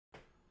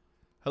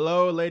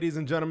Hello, ladies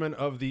and gentlemen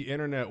of the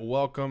internet.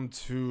 Welcome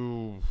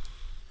to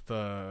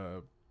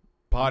the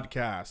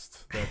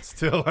podcast that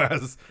still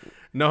has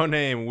no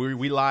name.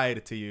 We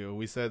lied to you.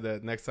 We said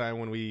that next time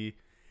when we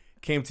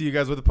came to you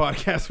guys with a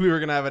podcast, we were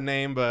going to have a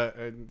name, but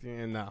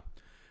no.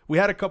 We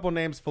had a couple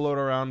names float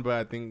around, but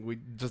I think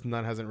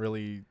none hasn't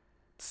really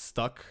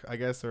stuck, I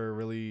guess, or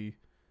really...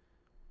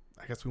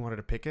 I guess we wanted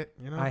to pick it,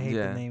 you know? I hate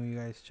the name you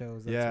guys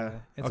chose. That's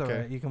why. It's okay. all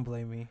right. You can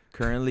blame me.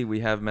 Currently,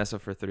 we have Mesa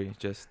for 3,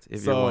 just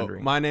if you're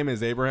wondering. My name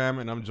is Abraham,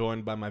 and I'm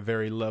joined by my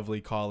very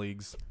lovely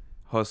colleagues.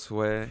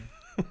 Josue.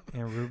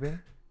 And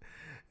Ruben.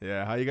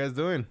 Yeah, how you guys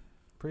doing?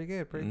 Pretty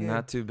good, pretty good.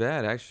 Not too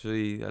bad,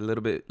 actually. A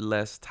little bit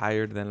less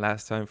tired than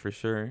last time for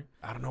sure.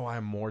 I don't know why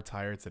I'm more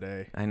tired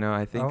today. I know.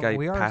 I think I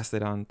passed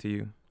it on to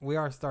you. We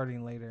are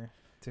starting later,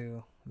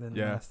 too, than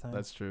last time. Yeah,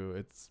 that's true.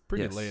 It's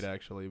pretty Yes. late,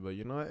 actually. But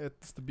you know what?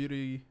 It's the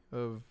beauty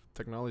of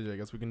technology. I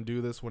guess we can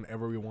do this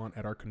whenever we want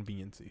at our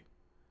conveniency.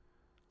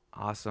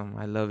 Awesome.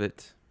 I love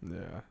it.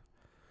 Yeah.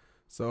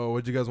 So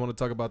what do you guys want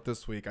to talk about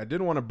this week? I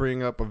did want to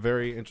bring up a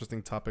very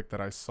interesting topic that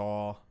I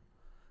saw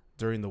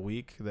during the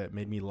week that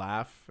made me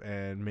laugh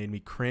and made me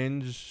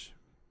cringe,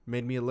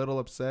 made me a little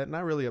upset.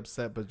 Not really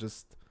upset, but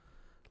just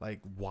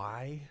like,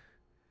 why?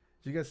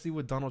 Did you guys see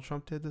what Donald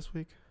Trump did this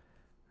week?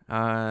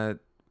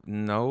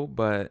 No,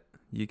 but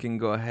you can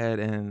go ahead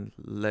and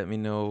let me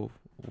know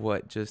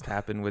what just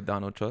happened with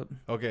Donald Trump.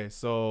 Okay,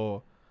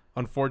 so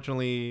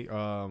unfortunately,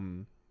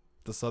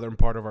 the southern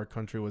part of our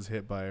country was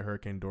hit by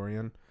Hurricane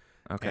Dorian.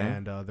 Okay.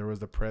 And there was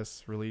the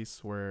press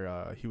release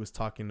where he was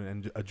talking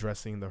and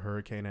addressing the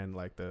hurricane and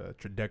like the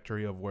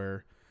trajectory of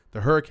where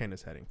the hurricane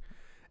is heading.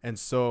 And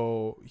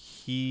so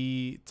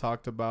he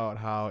talked about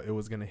how it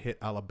was going to hit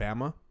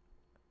Alabama.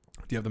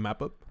 Do you have the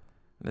map up?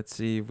 Let's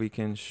see if we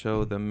can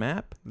show the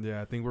map.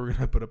 Yeah, I think we're going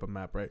to put up a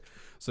map, right?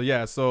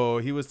 So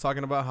he was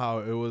talking about how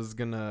it was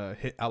going to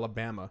hit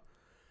Alabama.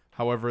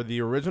 However,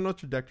 the original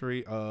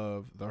trajectory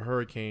of the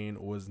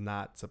hurricane was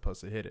not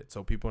supposed to hit it.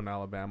 So people in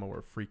Alabama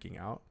were freaking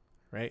out,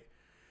 right?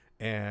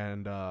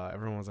 And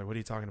everyone was like, what are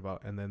you talking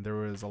about? And then there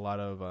was a lot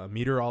of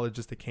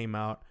meteorologists that came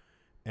out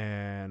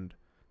and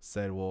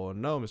said, well,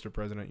 no, Mr.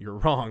 President, you're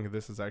wrong.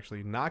 This is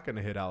actually not going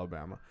to hit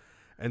Alabama.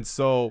 And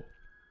so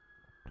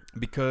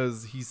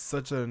because he's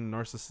such a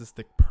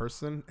narcissistic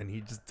person and he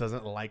just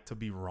doesn't like to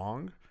be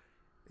wrong,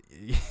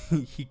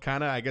 he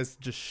kind of, I guess,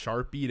 just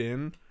Sharpied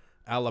in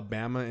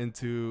Alabama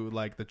into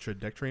like the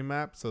trajectory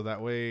map. So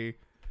that way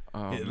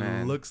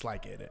looks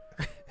like it.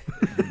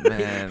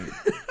 Man.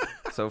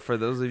 So for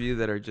those of you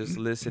that are just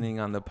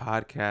listening on the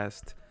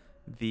podcast,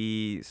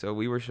 so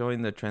we were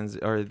showing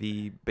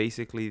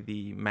basically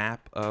the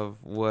map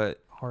of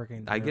what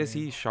Hurricane I Dorian. guess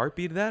he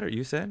Sharpied that, or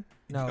you said?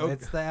 No, Okay.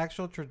 it's the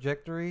actual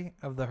trajectory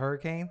of the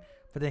hurricane,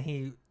 but then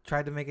he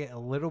tried to make it a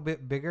little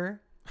bit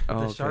bigger with the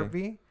okay.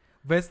 Sharpie.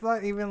 But it's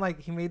not even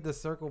like he made the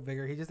circle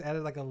bigger. He just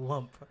added like a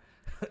lump.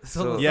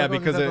 So- the Yeah, circle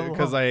just has a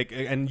because lump. like,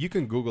 and you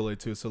can Google it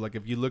too. So like,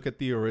 if you look at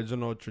the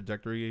original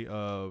trajectory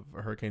of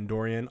Hurricane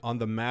Dorian on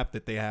the map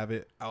that they have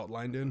it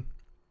outlined in,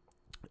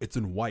 it's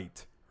in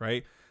white,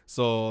 right?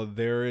 So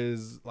there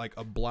is like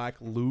a black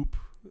loop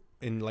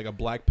in like a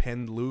black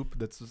penned loop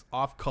that's just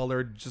off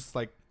colored, just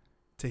like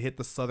to hit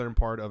the southern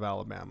part of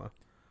Alabama.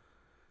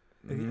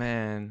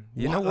 Man,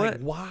 you Why- know what?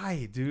 Like,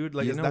 why, dude?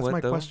 Like, You know that's what,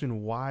 my though?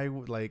 question. Why?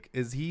 Like,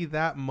 is he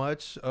that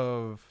much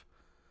of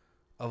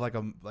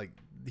like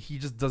he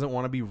just doesn't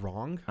want to be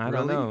wrong? I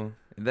don't know.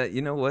 That,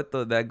 you know what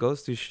though? That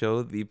goes to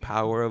show the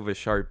power of a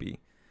Sharpie.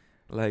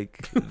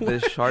 Like the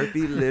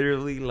Sharpie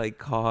literally like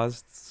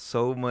caused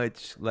so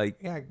much like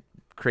Yeah,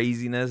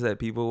 craziness that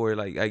people were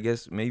like, I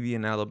guess maybe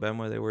in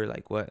Alabama they were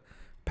like what,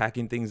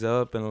 packing things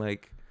up and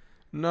like.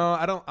 No,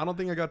 I don't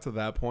think I got to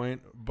that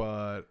point,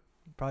 but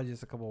probably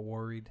just a couple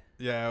worried.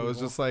 yeah, it was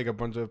People. just like it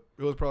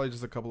was probably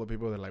just a couple of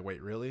people that are like,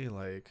 wait, really?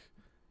 Like,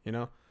 you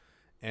know?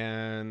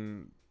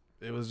 And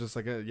it was just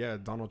like,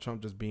 Donald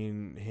Trump just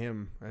being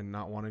him and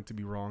not wanting to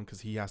be wrong because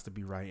he has to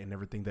be right in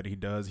everything that he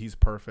does. He's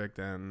perfect.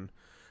 And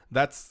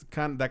that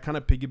kind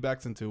of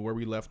piggybacks into where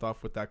we left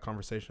off with that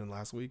conversation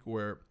last week,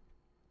 where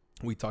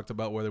we talked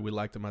about whether we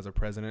liked him as a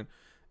president.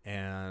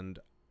 And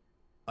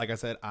like I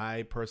said,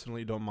 I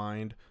personally don't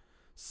mind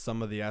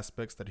some of the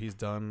aspects that he's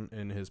done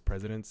in his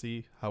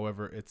presidency.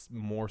 However, it's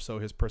more so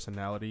his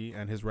personality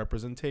and his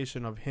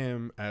representation of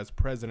him as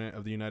president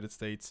of the United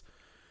States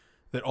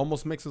that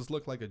almost makes us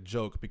look like a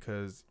joke,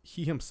 because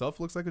he himself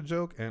looks like a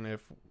joke. And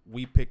if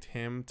we picked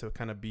him to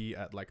kind of be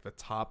at like the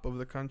top of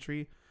the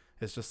country,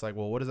 it's just like,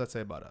 well, what does that say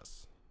about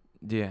us?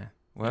 Yeah.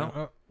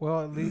 Well,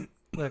 At least,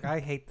 look, I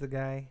hate the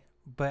guy,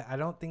 but I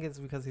don't think it's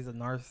because he's a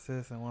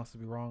narcissist and wants to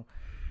be wrong.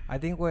 I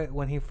think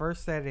when he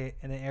first said it,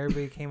 and then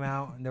everybody came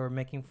out and they were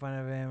making fun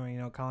of him,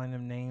 and calling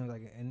him names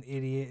like an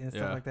idiot and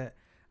stuff like that.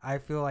 I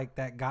feel like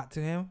that got to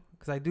him,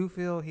 because I do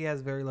feel he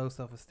has very low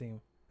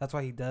self-esteem. That's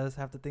why he does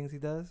have the things he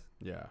does.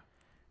 Yeah.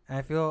 And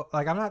I feel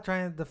like I'm not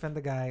trying to defend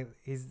the guy.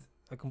 He's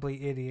a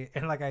complete idiot.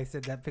 And like I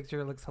said, that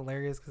picture looks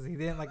hilarious because he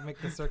didn't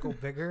make the circle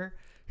bigger.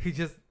 He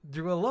just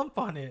drew a lump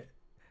on it.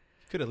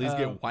 Could at least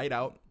get white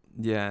out.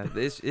 Yeah,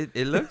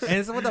 it looks. And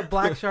it's with a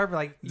black Sharpie.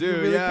 Like, you Dude,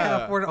 really yeah.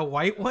 can't afford a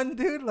white one,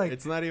 dude. Like,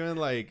 It's not even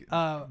like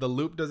the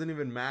loop doesn't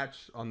even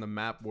match on the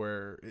map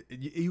where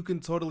you can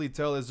totally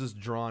tell it's just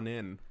drawn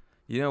in.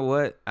 You know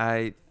what?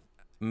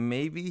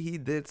 Maybe he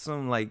did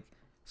some like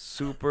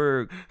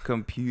super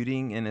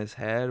computing in his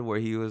head where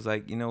he was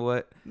like, you know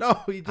what? No,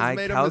 he just I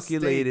made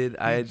calculated, a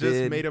mistake. He just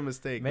did- made a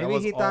mistake. That maybe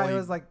was he all thought it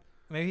was like,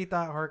 maybe he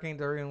thought Hurricane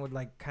Dorian would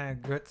like kind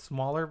of get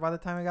smaller by the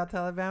time he got to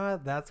Alabama.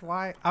 That's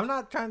why. I'm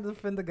not trying to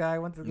defend the guy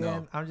once again.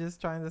 No. I'm just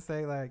trying to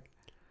say like,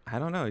 I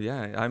don't know.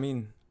 Yeah, I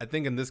mean, I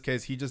think in this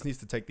case he just needs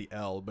to take the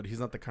L, but he's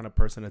not the kind of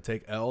person to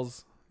take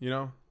L's, you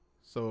know?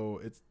 So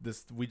it's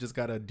this, we just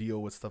got to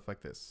deal with stuff like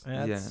this.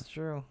 that's Yeah.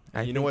 true.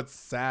 And you know what's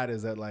sad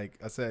is that, like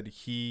I said,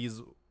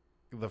 he's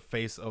the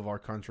face of our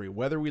country,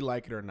 whether we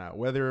like it or not.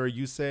 Whether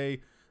you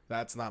say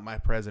that's not my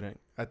president,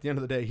 at the end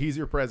of the day, he's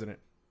your president.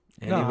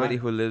 anybody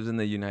who lives in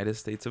the United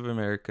States of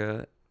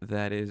America,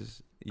 that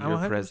is your I'm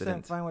 100%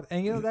 president. fine with,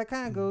 and you know that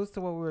kind of goes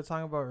to what we were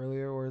talking about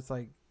earlier, where it's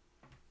like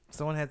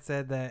someone had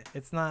said that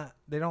it's not,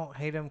 they don't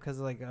hate him because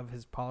like of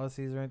his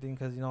policies or anything,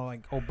 because you know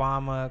like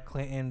Obama,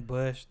 Clinton,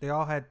 Bush, they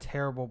all had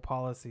terrible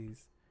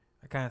policies.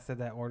 I kind of said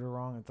that order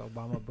wrong. It's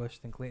Obama, Bush,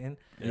 then Clinton.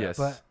 Yes.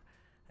 But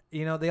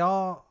you know they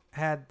all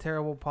had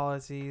terrible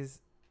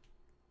policies,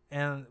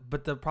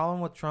 but the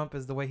problem with Trump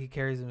is the way he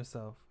carries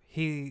himself.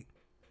 He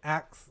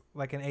acts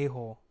like an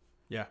a-hole.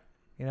 Yeah.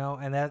 You know,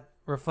 and that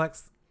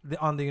reflects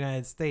on the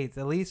United States.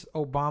 At least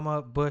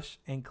Obama, Bush,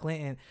 and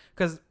Clinton,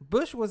 because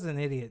Bush was an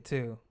idiot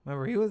too.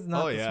 Remember, he was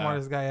not the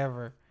smartest guy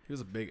ever. He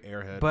was a big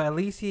airhead. But at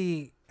least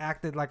he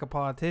acted like a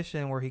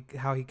politician, where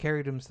how he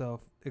carried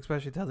himself,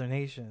 especially to other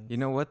nations. You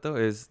know what though,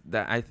 is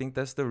that I think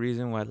that's the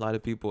reason why a lot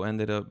of people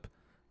ended up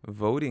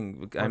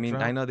voting. I mean,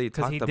 Trump? I know they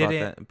 'Cause talked he about didn't-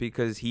 that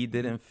because he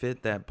didn't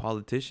fit that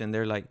politician.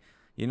 They're like,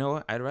 you know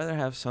what? I'd rather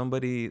have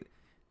somebody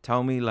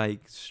tell me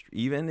like,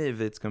 even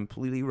if it's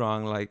completely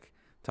wrong, like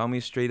tell me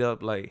straight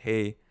up, like,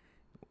 hey,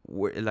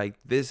 like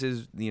this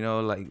is, you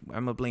know, like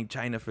I'm gonna blame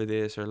China for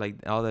this or like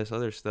all this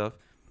other stuff.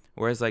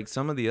 Whereas like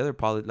some of the other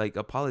like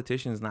a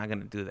politician's not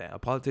gonna do that. A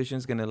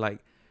politician's gonna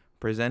like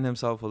present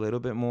himself a little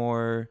bit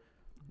more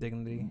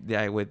Dignity.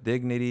 yeah, with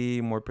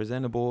dignity, more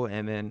presentable,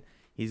 and then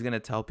he's gonna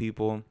tell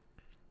people,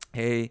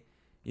 hey,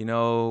 you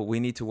know, we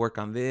need to work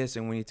on this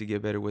and we need to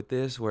get better with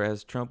this.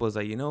 Whereas Trump was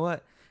like, you know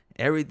what,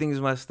 everything's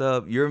messed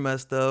up, you're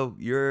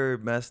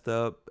messed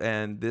up,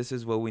 and this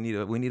is what we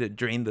need to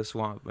drain the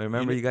swamp.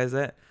 Remember you guys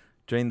that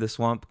drain the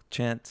swamp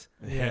chant?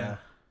 Yeah.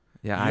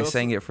 Yeah, You I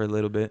sang it for a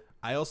little bit.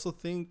 I also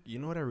think, you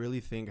know what I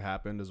really think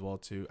happened as well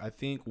too? I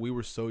think we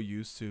were so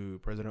used to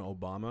President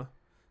Obama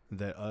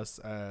that us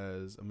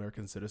as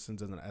American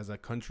citizens and as a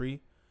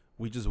country,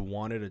 we just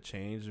wanted a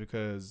change,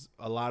 because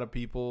a lot of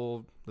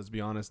people, let's be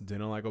honest,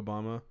 didn't like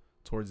Obama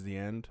towards the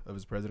end of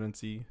his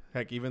presidency.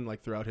 Heck, even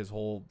like throughout his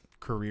whole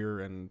career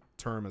and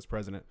term as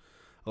president,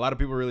 a lot of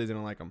people really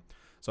didn't like him.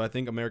 So I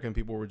think American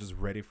people were just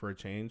ready for a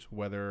change,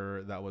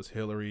 whether that was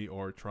Hillary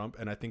or Trump.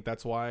 And I think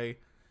that's why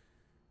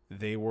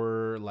they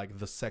were like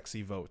the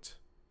sexy vote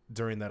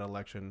during that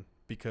election,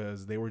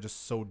 because they were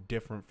just so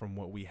different from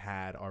what we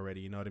had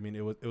already. You know what I mean?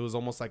 It was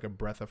almost like a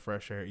breath of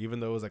fresh air. Even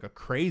though it was like a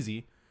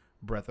crazy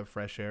breath of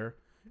fresh air,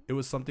 it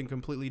was something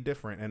completely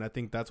different. And I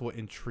think that's what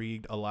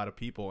intrigued a lot of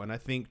people. And I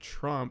think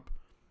Trump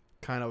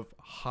kind of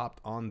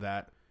hopped on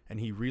that, and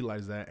he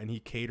realized that, and he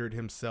catered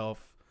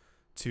himself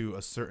to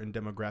a certain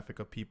demographic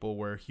of people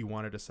where he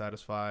wanted to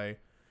satisfy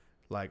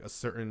like a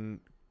certain,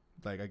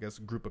 like, I guess,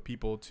 group of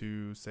people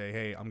to say,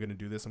 hey, I'm going to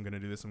do this, I'm going to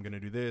do this, I'm going to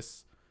do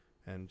this.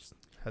 And just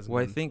hasn't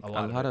Well, I been think a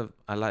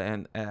lot,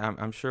 and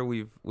I'm sure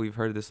we've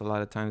heard this a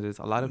lot of times, is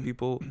a lot of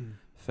people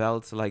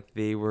felt like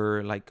they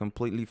were like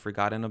completely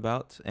forgotten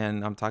about.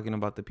 And I'm talking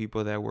about the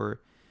people that were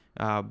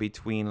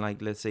between,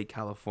 like, let's say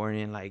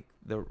California and like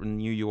the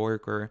New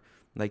York or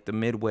like the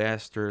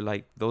Midwest or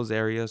like those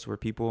areas where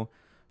people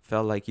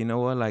felt like, you know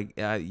what, like,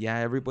 yeah,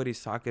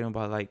 everybody's talking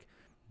about like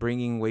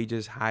bringing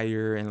wages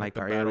higher in like the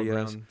our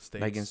areas,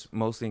 states. like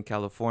mostly in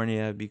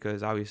California,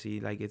 because obviously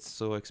like it's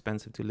so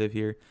expensive to live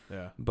here.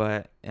 Yeah.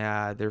 But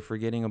they're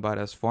forgetting about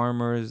us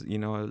farmers, you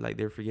know, like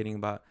they're forgetting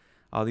about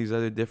all these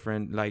other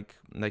different, like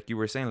you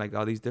were saying, like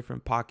all these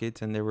different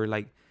pockets, and they were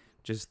like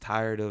just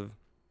tired of,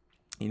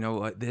 you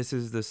know, this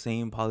is the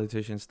same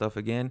politician stuff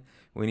again.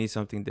 We need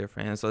something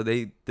different. And so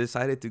they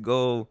decided to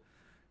go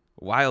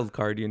wild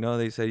card, you know.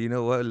 They said, you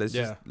know what, let's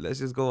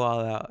just go all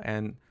out.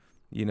 And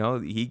you know,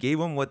 he gave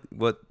them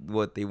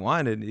what they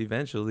wanted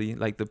eventually,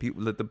 like the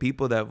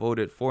people that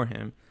voted for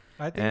him.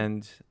 I think,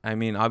 And I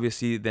mean,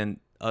 obviously,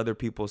 then other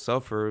people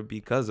suffer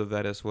because of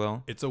that as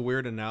well. It's a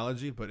weird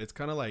analogy, but it's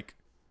kind of like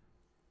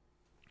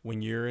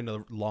when you're in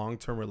a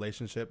long-term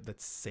relationship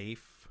that's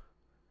safe,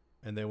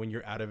 and then when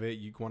you're out of it,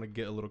 you want to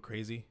get a little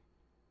crazy.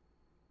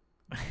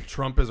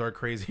 Trump is our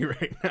crazy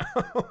right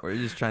now. We're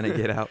just trying to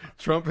get out.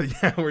 Trump,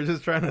 yeah, we're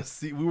just trying to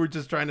see. We were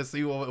just trying to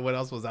see what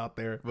else was out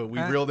there, but we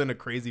reeled in a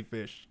crazy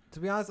fish. To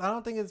be honest, I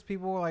don't think it's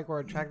people like were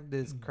attracted to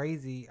this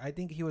crazy. I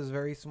think he was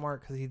very smart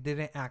because he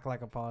didn't act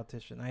like a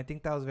politician. I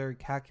think that was very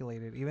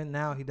calculated. Even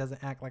now, he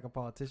doesn't act like a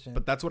politician.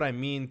 But that's what I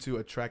mean to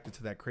attracted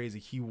to that crazy.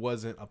 He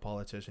wasn't a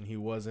politician. He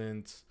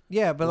wasn't.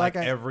 Yeah, but like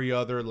every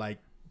other like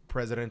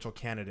presidential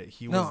candidate,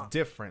 he was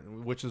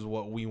different, which is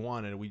what we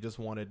wanted. We just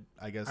wanted,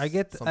 I guess, I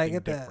get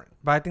different. that,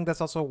 but I think that's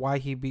also why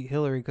he beat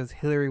Hillary, because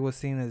Hillary was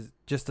seen as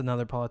just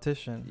another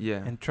politician. Yeah,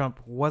 and Trump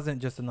wasn't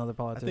just another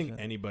politician. I think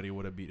anybody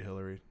would have beat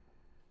Hillary.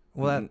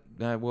 Well,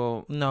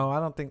 well, no, I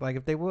don't think. Like,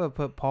 if they would have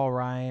put Paul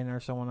Ryan or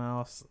someone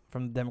else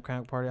from the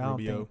Democratic Party, I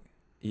don't think.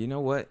 You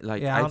know what?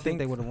 Like, yeah, I don't think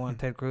they would have won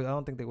Ted Cruz. I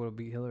don't think they would have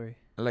beat Hillary.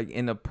 Like,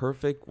 in a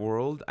perfect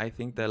world, I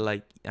think that,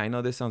 like, I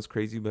know this sounds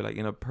crazy, but like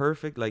in a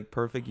perfect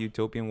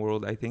utopian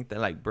world, I think that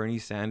like Bernie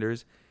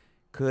Sanders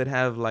could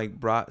have like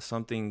brought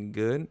something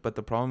good. But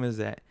the problem is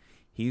that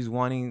he's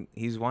wanting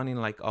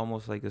like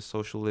almost like a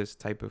socialist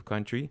type of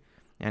country,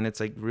 and it's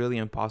like really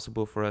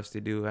impossible for us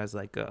to do as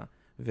like a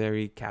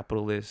very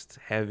capitalist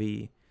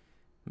heavy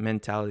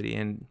mentality.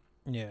 And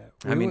yeah,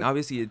 I mean,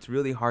 obviously it's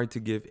really hard to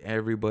give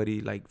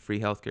everybody like free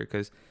healthcare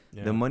because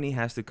the money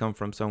has to come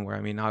from somewhere.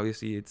 I mean,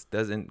 obviously it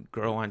doesn't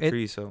grow on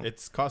trees, so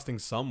it's costing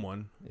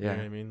someone. Yeah, you know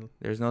what I mean,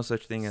 there's no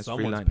such thing as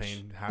free lunch.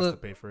 Someone's has to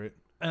pay for it.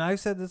 And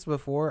I've said this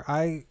before.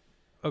 I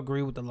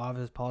agree with a lot of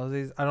his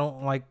policies. I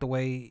don't like the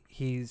way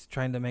he's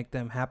trying to make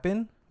them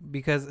happen,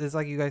 because it's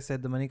like you guys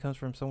said, the money comes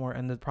from somewhere.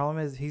 And the problem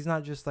is he's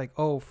not just like,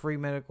 oh, free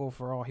medical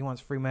for all. He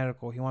wants free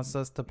medical. He wants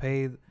us to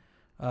pay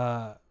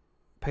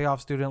off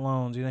student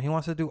loans. You know, he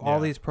wants to do all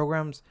these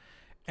programs.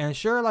 And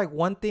sure, like,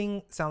 one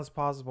thing sounds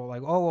possible.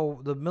 Like, oh,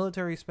 well, the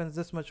military spends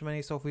this much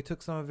money, so if we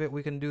took some of it,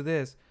 we can do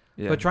this.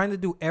 Yeah. But trying to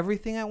do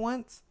everything at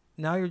once,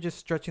 now you're just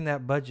stretching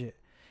that budget.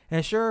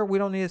 And sure, we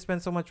don't need to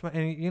spend so much money.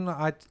 And, you know,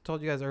 I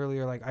told you guys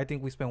earlier, like, I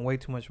think we spend way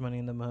too much money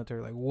in the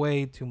military, like,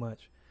 way too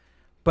much.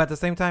 But at the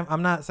same time,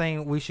 I'm not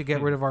saying we should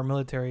get rid of our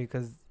military,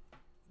 because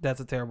that's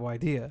a terrible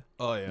idea.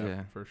 Oh,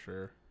 yeah, for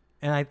sure.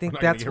 And I think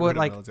that's what,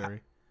 like,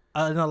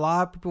 and a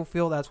lot of people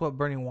feel that's what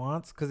Bernie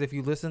wants, because if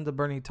you listen to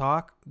Bernie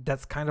talk,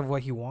 that's kind of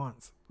what he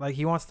wants. Like,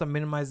 he wants to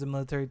minimize the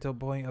military to a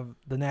point of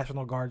the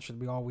National Guard should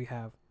be all we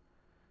have.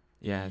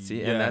 Yeah,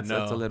 see, and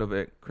that's a little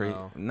bit crazy.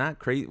 No. Not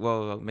crazy.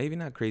 Well, maybe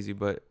not crazy,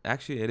 but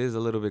actually it is a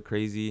little bit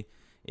crazy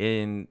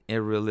in a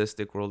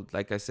realistic world.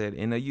 Like I said,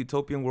 in a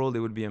utopian world, it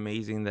would be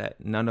amazing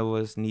that none of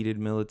us needed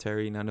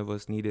military. None of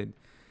us needed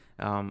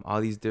all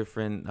these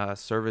different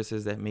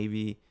services that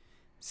maybe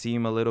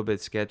seem a little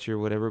bit sketchy or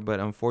whatever. But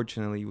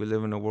unfortunately, we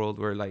live in a world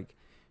where, like,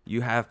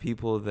 you have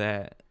people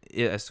that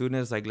as soon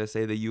as, like, let's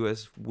say the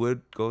U.S.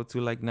 would go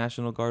to, like,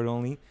 National Guard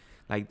only,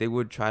 like, they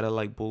would try to,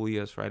 like, bully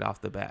us right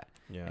off the bat.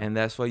 Yeah. And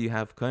that's why you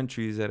have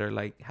countries that are,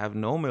 like, have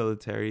no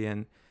military,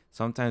 and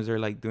sometimes they're,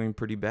 like, doing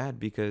pretty bad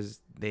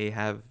because they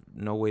have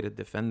no way to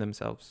defend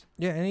themselves.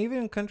 Yeah, and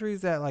even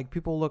countries that, like,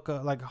 people look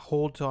like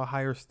hold to a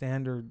higher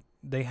standard,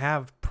 they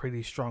have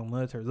pretty strong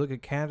military. Look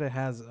at Canada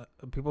has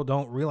people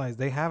don't realize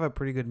they have a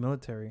pretty good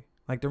military.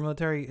 Like, their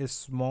military is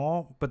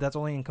small, but that's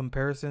only in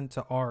comparison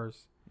to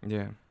ours.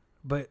 Yeah.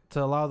 But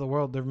to a lot of the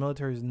world, their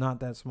military is not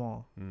that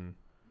small.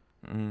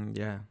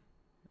 Yeah.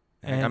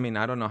 And I mean,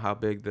 I don't know how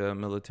big the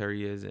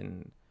military is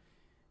in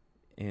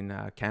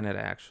Canada,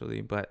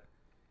 actually, but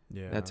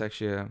that's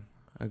actually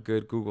a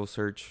good Google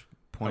search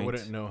point. I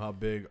wouldn't know how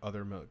big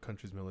other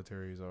countries'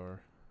 militaries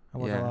are. I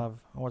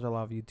watch a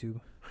lot of YouTube.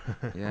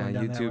 Yeah,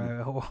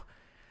 YouTube.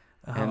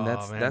 And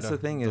that's the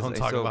thing is, don't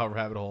talk about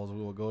rabbit holes.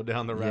 We will go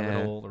down the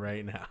rabbit hole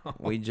right now.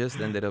 We just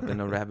ended up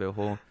in a rabbit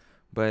hole.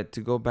 But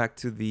to go back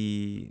to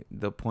the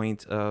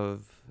point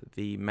of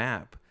the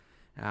map,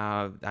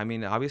 I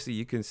mean, obviously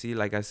you can see,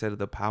 like I said,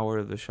 the power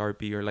of the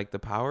Sharpie, or like the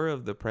power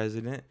of the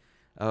president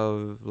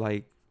of,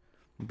 like,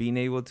 being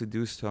able to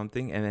do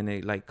something, and then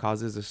it, like,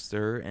 causes a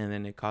stir, and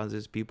then it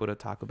causes people to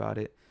talk about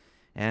it.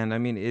 And I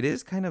mean, it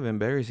is kind of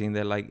embarrassing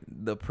that, like,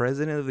 the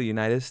president of the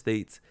United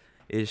States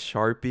is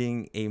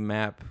sharpieing a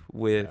map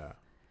with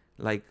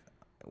like,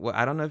 well,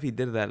 I don't know if he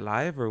did that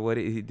live or what.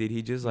 Did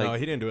he just, like, no,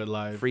 he didn't do it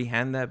live,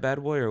 freehand that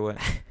bad boy, or what?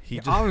 He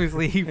just,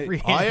 obviously he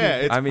freehanded. Oh yeah,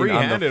 it's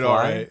freehanded, all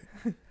right.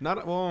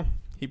 Not well.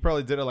 He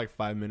probably did it like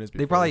 5 minutes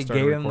before. They probably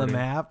gave him the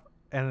map,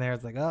 and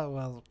there's like, oh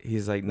well.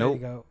 He's like,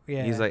 nope.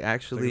 Yeah. He's like,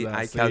 actually,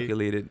 I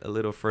calculated a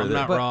little further.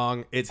 I'm not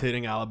wrong. It's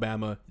hitting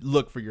Alabama.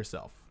 Look for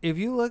yourself. If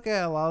you look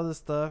at a lot of the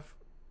stuff,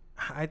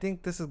 I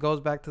think this goes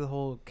back to the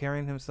whole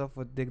carrying himself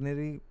with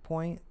dignity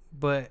point.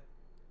 But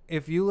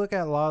if you look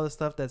at a lot of the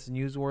stuff that's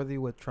newsworthy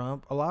with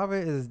Trump, a lot of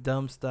it is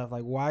dumb stuff.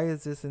 Like, why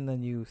is this in the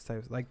news?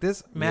 Like,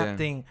 this map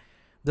thing,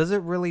 does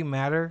it really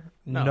matter?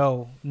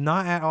 No,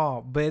 not at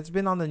all. But it's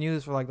been on the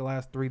news for like the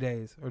last 3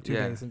 days or 2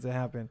 days since it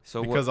happened.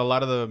 So because a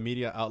lot of the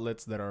media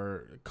outlets that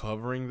are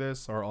covering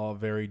this are all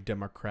very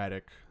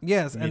democratic.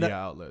 Yes, media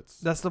outlets.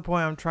 That's the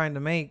point I'm trying to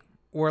make.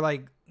 Where,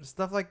 like,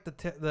 stuff like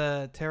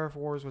the tariff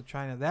wars with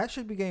China, that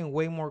should be getting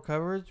way more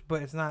coverage,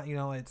 but it's not.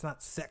 It's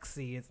not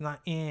sexy. It's not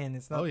in.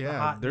 It's not. Oh the yeah,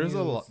 hot there's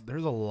news.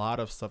 there's a lot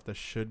of stuff that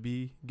should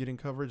be getting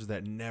coverage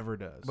that never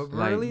does. But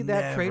Like, really,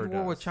 that trade never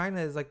war with does.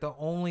 China is like the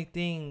only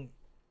thing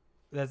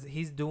that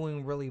he's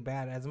doing really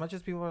bad. As much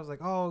as people are like,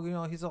 oh,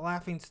 he's a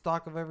laughing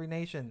stock of every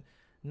nation.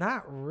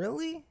 Not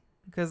really,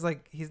 because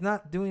like he's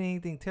not doing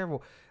anything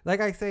terrible. Like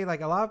I say,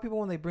 like a lot of people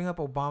when they bring up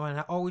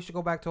Obama and we should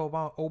go back to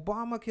Obama.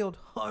 Obama killed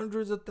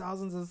hundreds of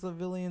thousands of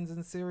civilians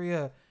in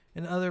Syria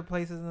and other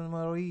places in the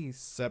Middle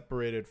East.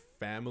 Separated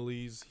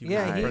families. He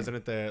Yeah, was the he-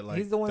 president that like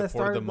he's the one that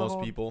deported started the the most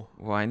whole- people.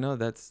 Well, I know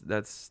that's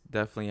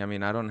definitely. I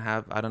mean, I don't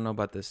know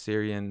about the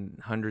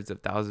Syrian hundreds of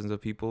thousands of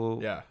people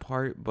Yeah.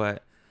 part,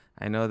 but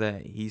I know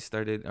that he's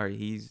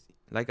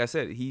like I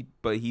said, he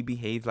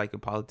behaved like a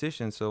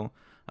politician. So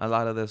a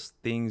lot of those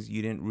things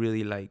you didn't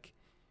really like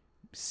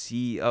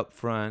see up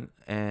front,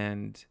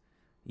 and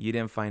you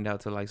didn't find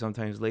out till like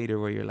sometimes later,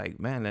 where you're like,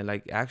 man,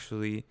 like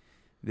actually,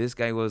 this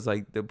guy was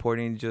like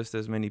deporting just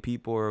as many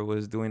people or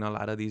was doing a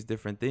lot of these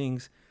different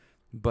things,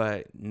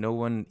 but no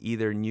one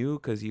either knew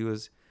because he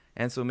was.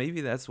 And so maybe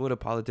that's what a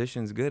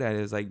politician's good at,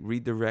 is like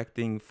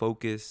redirecting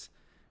focus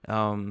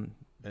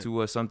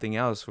to something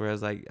else.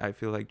 Whereas like I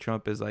feel like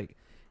Trump is like,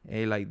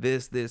 hey, like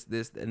this,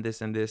 and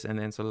this and this, and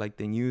then so like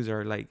the news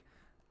are like,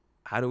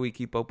 how do we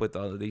keep up with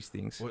all of these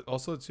things?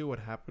 Also, too, what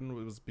happened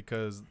was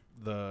because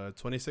the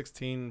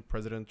 2016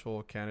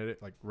 presidential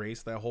candidate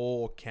race, that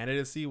whole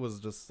candidacy was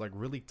just like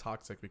really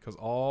toxic, because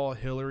all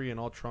Hillary and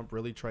all Trump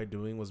really tried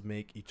doing was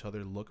make each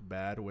other look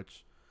bad,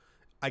 which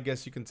I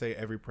guess you can say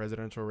every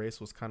presidential race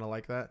was kind of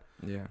like that.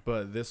 Yeah.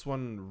 But this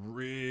one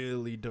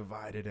really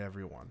divided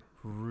everyone.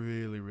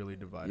 Really, really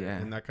divided. Yeah.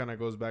 And that kind of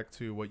goes back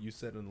to what you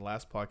said in the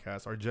last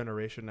podcast. Our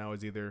generation now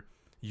is either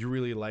you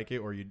really like it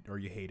or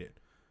you hate it.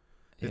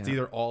 It's Yeah.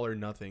 either all or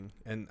nothing.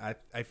 And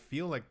I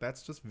feel like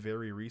that's just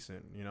very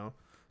recent,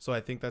 So I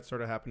think that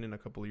started happening a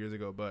couple of years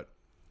ago, but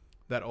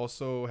that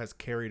also has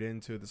carried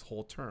into this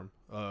whole term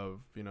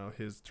of,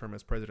 his term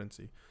as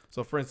presidency.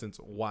 So for instance,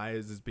 why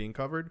is this being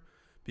covered?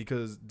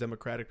 Because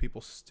Democratic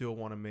people still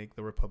want to make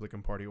the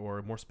Republican Party,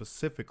 or more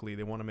specifically,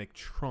 they want to make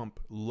Trump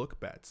look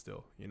bad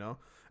still,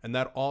 And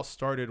that all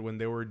started when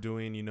they were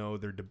doing,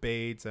 their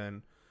debates,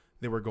 and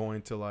they were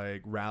going to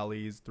like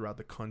rallies throughout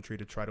the country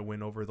to try to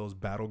win over those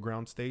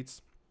battleground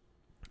states.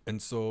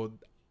 And so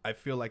I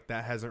feel like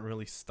that hasn't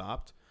really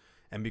stopped.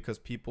 And because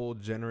people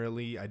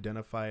generally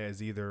identify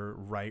as either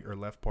right or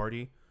left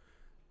party,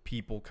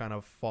 people kind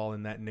of fall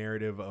in that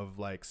narrative of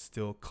like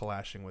still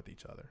clashing with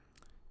each other.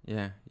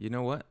 Yeah. You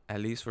know what?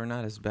 At least we're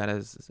not as bad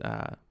as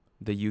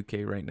the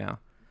UK right now.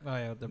 Oh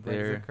yeah, the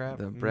They're- Brexit crap.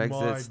 The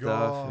Brexit My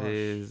stuff gosh,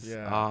 is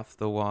yeah. off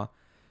the wall.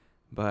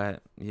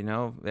 But,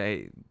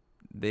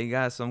 they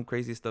got some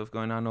crazy stuff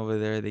going on over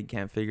there. They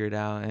can't figure it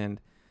out. And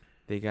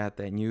they got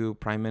that new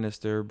Prime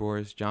Minister,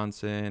 Boris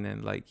Johnson,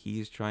 and like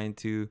he's trying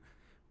to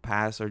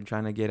pass or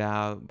trying to get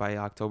out by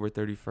October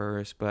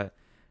 31st. But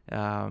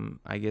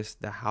I guess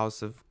the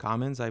House of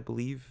Commons, I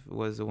believe,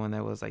 was the one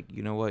that was like,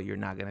 you know what, you're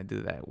not going to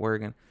do that.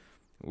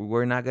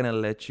 We're not going to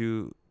let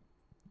you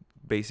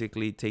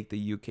basically take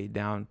the UK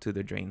down to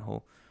the drain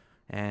hole.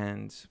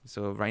 And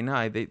so right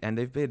now,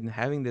 they've been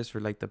having this for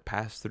like the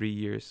past 3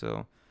 years.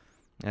 So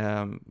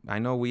I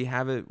know we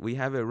have it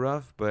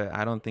rough, but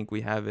I don't think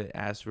we have it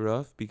as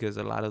rough, because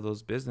a lot of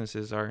those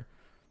businesses are,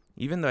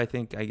 even though I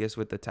guess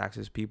with the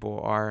taxes, people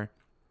are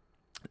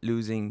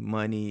losing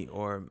money,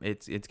 or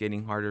it's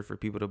getting harder for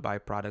people to buy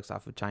products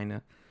off of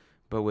China.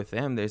 But with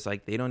them, there's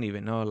like, they don't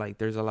even know, like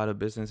there's a lot of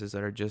businesses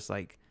that are just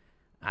like,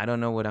 I don't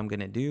know what I'm going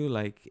to do.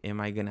 Like,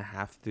 am I going to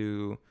have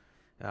to,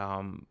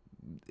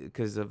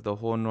 because of the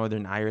whole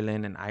Northern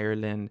Ireland and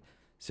Ireland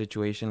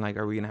situation, like,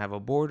 are we going to have a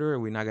border? Are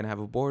we not going to have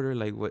a border?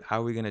 Like,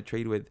 how are we going to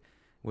trade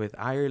with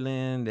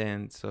Ireland?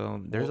 And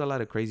so there's a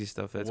lot of crazy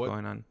stuff that's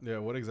going on. Yeah,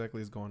 what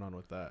exactly is going on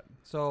with that?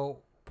 So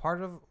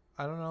part of,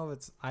 I don't know if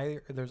it's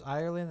there's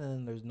Ireland and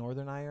then there's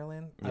Northern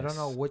Ireland. I don't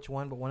know Yes. which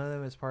one, but one of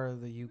them is part of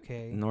the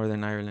UK.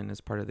 Northern Ireland is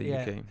part of the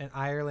yeah, UK. and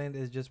Ireland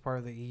is just part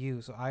of the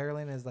EU. So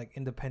Ireland is like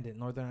independent.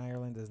 Northern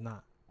Ireland is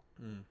not.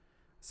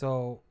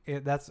 So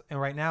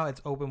and right now it's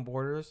open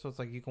borders, so it's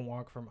like you can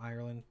walk from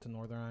Ireland to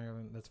Northern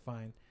Ireland. That's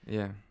fine.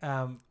 Yeah.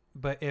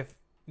 But if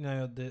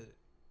the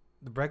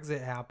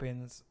Brexit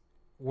happens,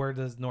 where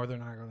does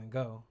Northern Ireland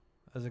go?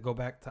 Does it go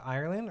back to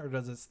Ireland, or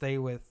does it stay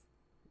with?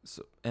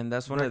 So, and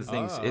that's one of the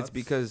things. It's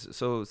because,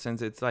 so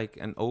since it's like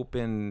an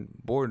open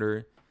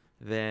border,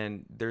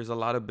 then there's a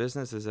lot of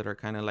businesses that are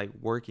kind of like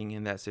working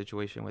in that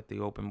situation with the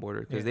open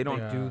border, because they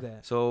don't do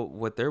that. So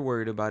what they're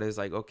worried about is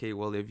like, okay,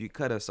 well, if you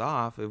cut us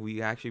off, if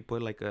we actually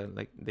put like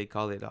they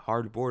call it a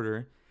hard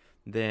border,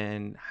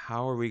 then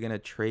how are we going to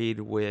trade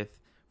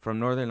from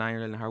Northern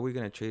Ireland? How are we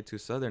going to trade to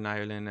Southern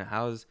Ireland?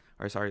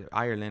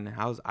 Ireland.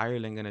 How's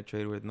Ireland going to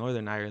trade with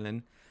Northern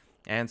Ireland?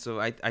 And so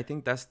I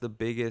think that's the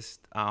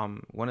biggest,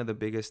 one of the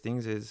biggest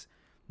things is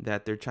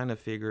that they're trying to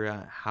figure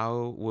out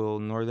how will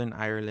Northern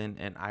Ireland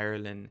and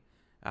Ireland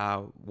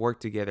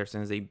work together,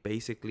 since they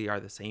basically are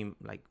the same,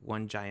 like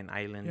one giant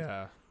island.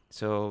 Yeah.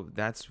 So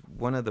that's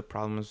one of the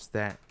problems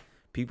that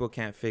people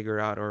can't figure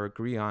out or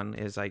agree on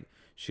is like,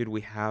 should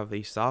we have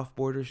a soft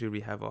border? Should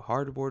we have a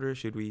hard border?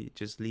 Should we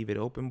just leave it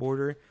open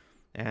border?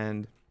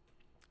 And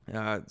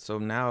so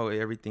now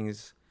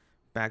everything's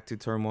back to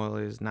turmoil,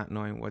 is not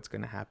knowing what's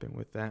going to happen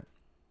with that.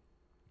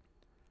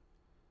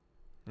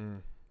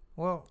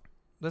 Well,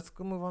 let's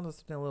go move on to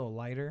something a little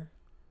lighter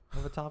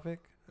of a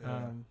topic.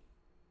 Yeah.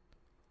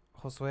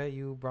 Josue,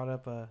 you brought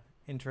up a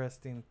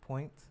interesting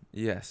point.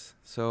 Yes.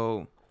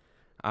 So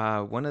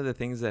one of the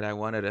things that I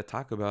wanted to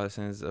talk about,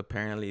 since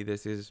apparently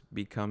this is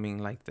becoming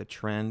like the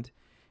trend,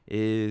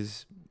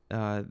 is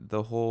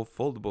the whole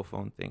foldable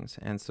phone things.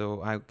 And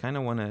so I kind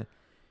of want to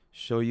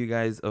show you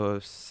guys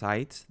a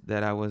site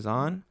that I was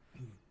on.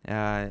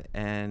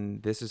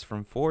 And this is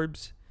from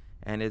Forbes.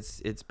 And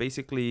it's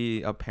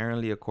basically,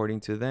 apparently, according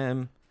to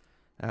them,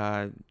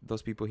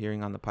 those people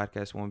hearing on the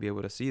podcast won't be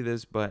able to see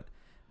this, but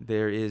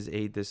there is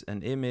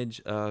an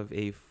image of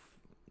a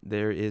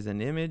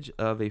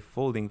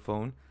folding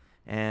phone,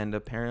 and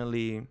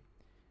apparently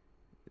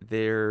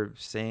they're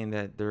saying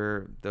that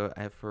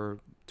for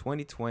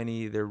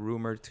 2020 they're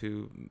rumored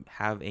to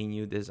have a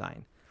new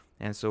design.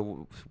 And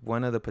so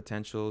one of the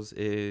potentials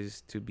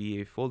is to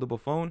be a foldable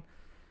phone.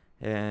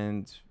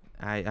 And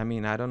I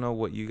mean, I don't know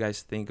what you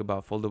guys think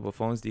about foldable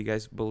phones. Do you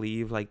guys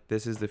believe like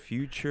this is the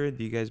future?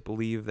 Do you guys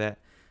believe that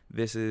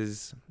this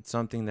is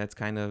something that's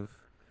kind of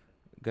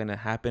gonna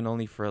happen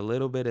only for a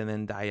little bit and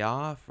then die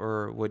off?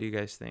 Or what do you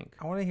guys think?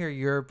 I want to hear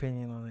your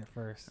opinion on it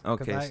first.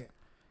 'Cause Okay.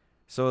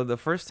 So the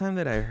first time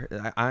that I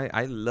heard,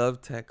 I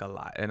love tech a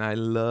lot, and I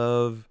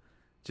love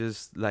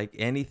just like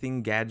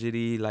anything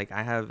gadgety. Like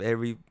I have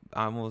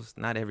almost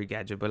not every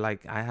gadget, but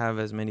like I have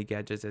as many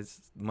gadgets as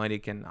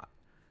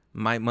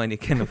my money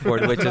can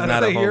afford, which is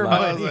not a whole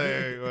lot.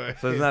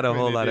 So it's not a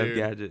whole lot of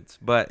gadgets.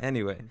 But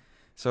anyway,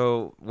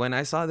 so when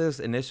I saw this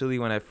initially,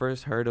 when I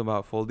first heard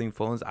about folding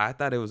phones, I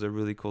thought it was a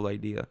really cool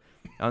idea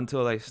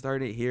until I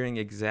started hearing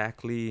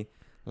exactly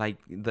like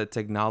the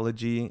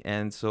technology.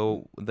 And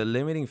so the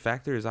limiting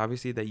factor is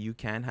obviously that you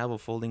can have a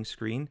folding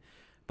screen,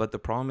 but the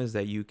problem is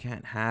that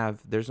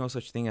there's no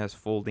such thing as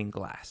folding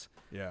glass.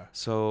 Yeah.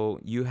 So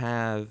you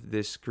have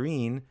this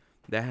screen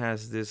that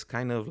has this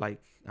kind of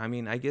like, I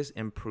mean, I guess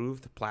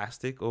improved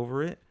plastic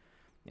over it.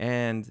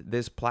 And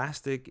this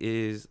plastic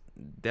is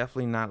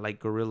definitely not like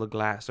Gorilla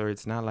Glass, or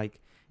it's not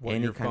like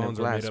any kind of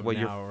glass, what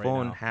your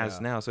phone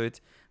has now. So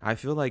I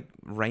feel like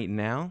right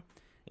now,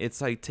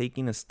 it's like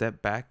taking a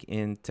step back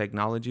in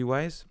technology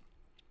wise,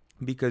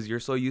 because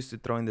you're so used to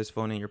throwing this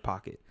phone in your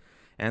pocket.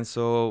 And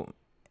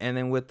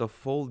then with the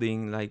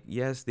folding, like,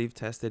 yes, they've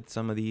tested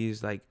some of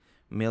these like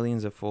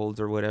millions of folds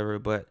or whatever,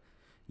 but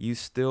you're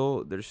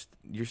still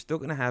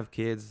going to have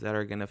kids that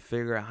are going to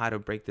figure out how to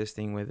break this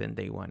thing within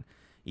day one.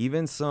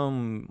 Even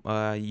some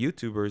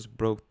YouTubers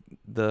broke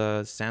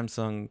the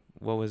Samsung,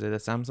 what was it? The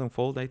Samsung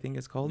Fold, I think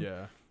it's called.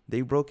 Yeah.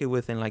 They broke it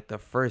within like the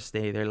first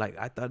day. They're like,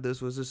 I thought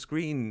this was a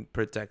screen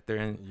protector,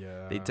 and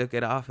they took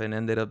it off and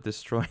ended up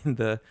destroying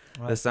the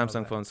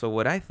Samsung phone. So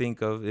what I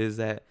think of is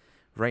that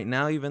right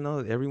now, even though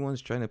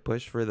everyone's trying to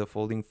push for the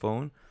folding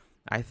phone,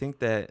 I think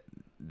that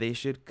they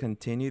should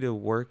continue to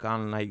work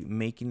on like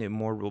making it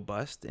more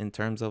robust in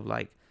terms of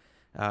like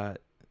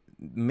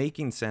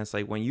making sense.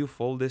 Like when you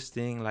fold this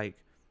thing, like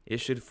it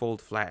should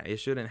fold flat. It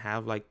shouldn't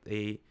have like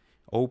a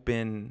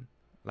open,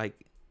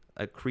 like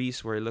a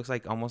crease where it looks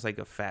like almost like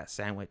a fat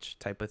sandwich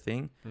type of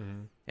thing.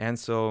 Mm-hmm. And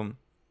so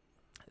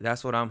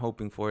that's what I'm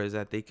hoping for, is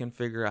that they can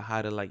figure out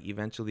how to like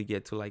eventually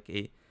get to like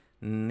a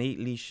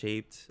neatly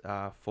shaped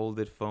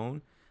folded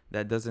phone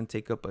that doesn't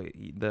take up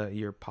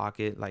your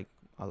pocket like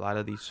a lot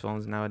of these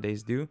phones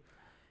nowadays do,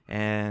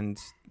 and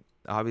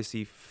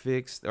obviously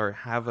fixed or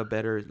have a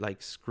better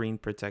like screen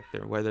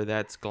protector, whether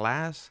that's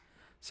glass,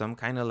 some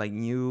kind of like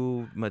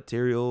new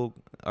material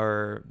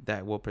or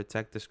that will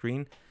protect the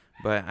screen.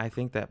 But I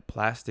think that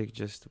plastic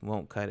just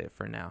won't cut it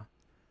for now.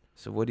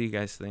 So what do you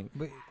guys think?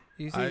 But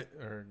you see, Go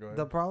ahead.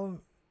 the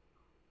problem,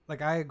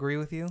 like I agree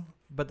with you,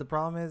 but the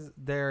problem is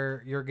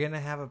you're gonna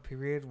have a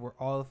period where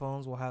all the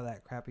phones will have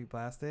that crappy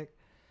plastic,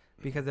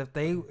 because if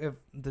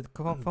the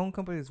phone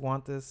companies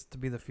want this to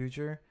be the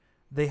future,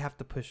 they have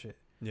to push it.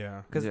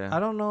 Yeah. Because I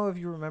don't know if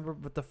you remember,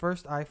 but the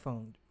first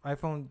iPhone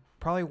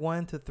probably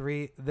 1 to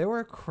 3, they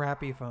were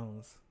crappy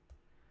phones.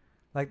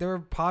 Like they were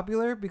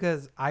popular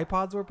because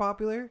iPods were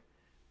popular,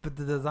 but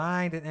the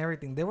design and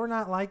everything, they were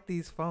not like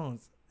these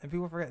phones. And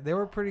people forget, they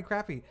were pretty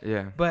crappy.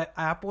 Yeah. But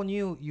Apple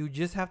knew you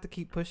just have to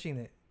keep pushing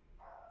it.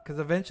 Because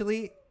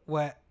eventually,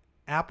 what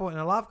Apple and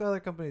a lot of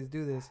other companies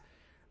do this,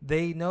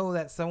 they know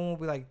that someone will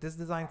be like, this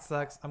design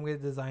sucks, I'm going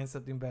to design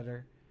something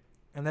better.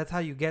 And that's how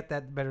you get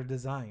that better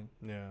design.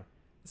 Yeah.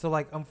 So,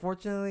 like,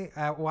 unfortunately,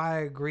 while I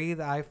agree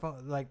the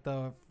iPhone, like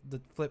the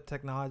flip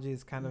technology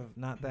is kind of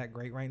not that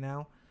great right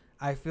now,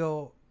 I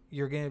feel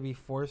you're going to be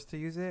forced to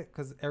use it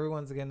because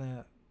everyone's going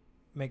to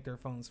make their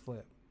phones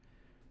flip,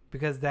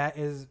 because that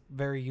is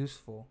very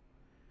useful.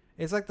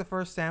 It's like the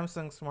first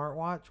Samsung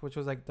smartwatch, which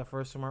was like the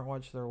first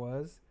smartwatch there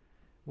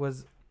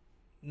was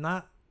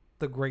not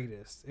the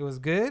greatest. It was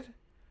good,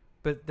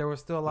 but there was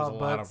still a There's lot a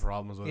of lot bugs. of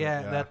problems with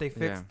Yeah, it. that they Yeah.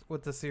 fixed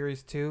with the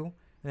Series 2.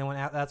 And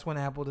then that's when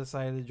Apple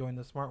decided to join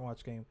the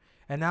smartwatch game.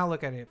 And now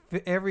look at it.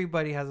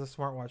 Everybody has a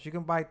smartwatch. You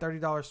can buy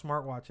 $30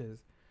 smartwatches.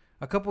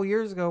 A couple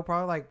years ago,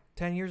 probably like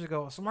 10 years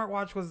ago, a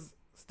smartwatch was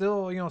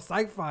still,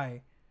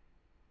 sci-fi.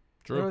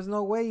 True. There was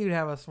no way you'd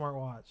have a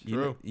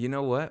smartwatch. You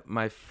know what?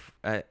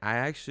 I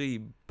actually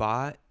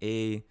bought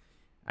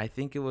I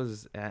think it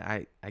was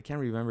I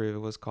can't remember if it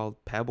was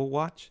called Pebble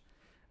Watch,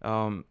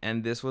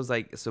 and this was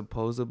like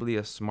supposedly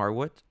a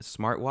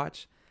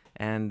smartwatch,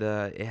 and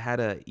it had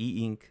a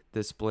e-ink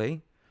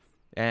display,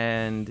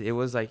 and it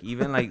was like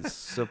even like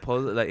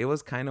supposed like it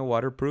was kind of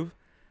waterproof.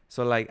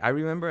 So like I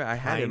remember I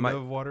had Kind it.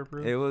 of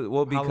waterproof. It was How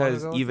long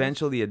because ago was this?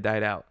 eventually it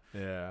died out.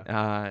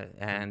 Yeah.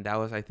 And that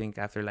was I think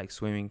after like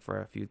swimming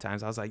for a few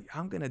times. I was like,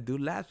 I'm gonna do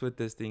laps with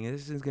this thing.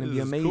 This is gonna be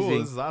This is amazing. Cool.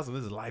 This is awesome.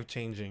 This is life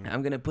changing.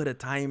 I'm gonna put a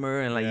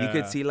timer and like you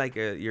could Yeah. see like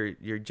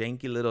your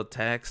janky little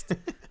text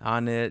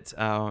on it.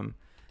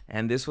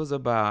 And this was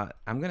about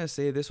I'm gonna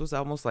say this was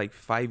almost like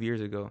 5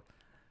 years ago.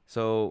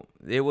 So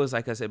it was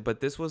like I said, but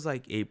this was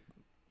like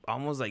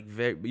almost like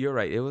you're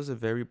right. It was a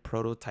very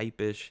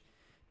prototype-ish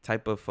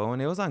type of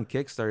phone. It was on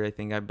Kickstarter, I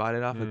think. I bought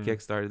it off of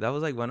Kickstarter. That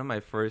was like one of my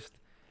first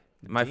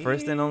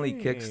and only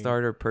Dang.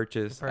 Kickstarter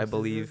purchase, I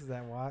believe. Purchases,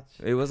 that watch.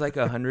 It was like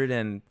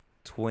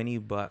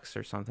 $120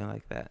 or something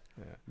like that.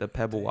 Yeah. The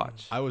Pebble Dang.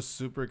 Watch. I was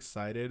super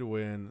excited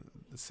when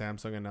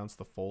Samsung announced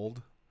the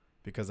Fold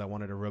because I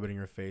wanted to rub it in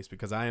your face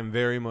because I am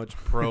very much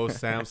pro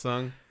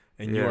Samsung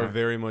and you Yeah. are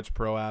very much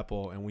pro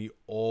Apple, and we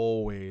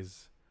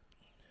always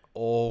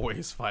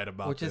fight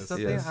about Which this. is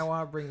something Yes. I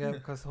want to bring up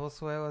because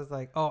Josue was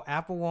like, "Oh,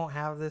 Apple won't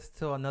have this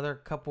till another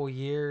couple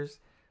years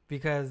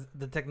because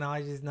the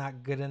technology is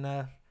not good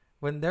enough."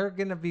 When they're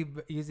gonna be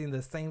using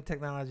the same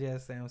technology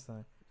as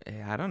Samsung,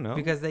 I don't know.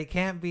 because they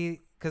can't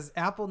be, because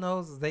Apple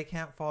knows they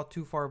can't fall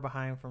too far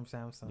behind from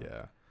Samsung.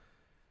 Yeah.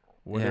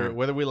 Yeah.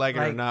 Whether we like it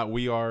or Like- not,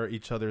 we are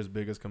each other's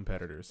biggest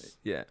competitors.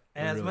 Yeah.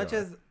 And We as really much are.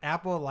 as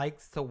Apple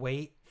likes to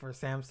wait for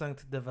Samsung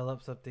to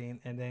develop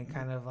something and then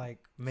kind of like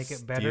make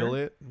it better, Steal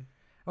it.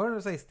 I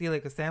wouldn't say steal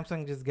it because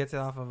Samsung just gets it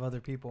off of other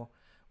people.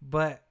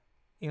 But,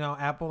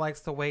 Apple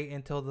likes to wait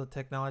until the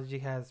technology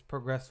has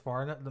progressed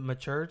far enough,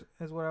 matured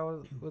is what I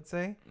would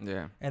say.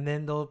 Yeah. And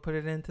then they'll put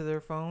it into their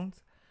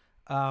phones.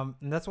 And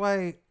that's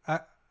why,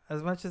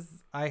 as much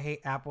as I hate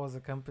Apple as a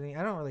company,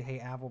 I don't really hate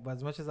Apple, but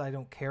as much as I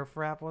don't care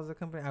for Apple as a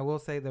company, I will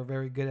say they're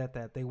very good at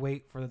that. They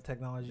wait for the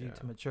technology Yeah.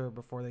 to mature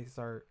before they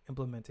start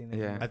implementing it.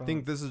 Yeah. in I their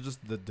think phones. this is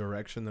just the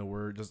direction that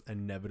we're just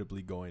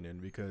inevitably going in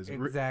because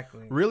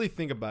Exactly. really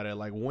think about it.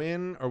 Like,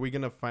 when are we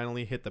going to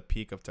finally hit the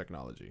peak of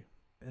technology?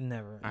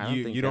 Never. I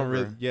don't think you don't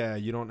ever. really,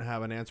 you don't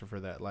have an answer for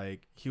that.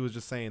 Like, he was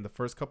just saying the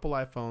first couple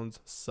iPhones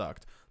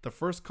sucked. The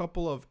first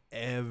couple of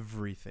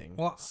everything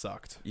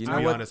sucked. You To know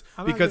be what? honest,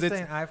 I'm because not it's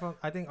just saying iPhone.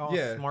 I think all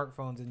Yeah.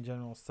 smartphones in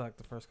general suck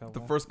the first couple.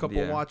 the first couple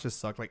Yeah. watches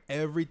sucked. Like,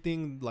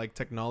 everything like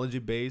technology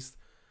based,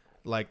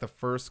 like the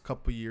first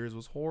couple years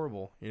was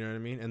horrible. You know what I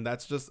mean? And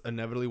that's just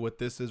inevitably what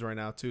this is right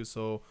now too.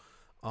 So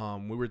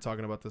we were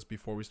talking about this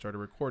before we started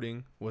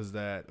recording, was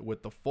that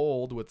with the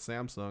Fold with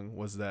Samsung,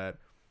 was that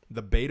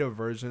the beta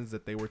versions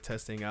that they were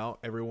testing out,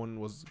 everyone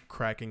was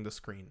cracking the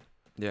screen.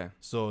 Yeah.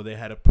 So they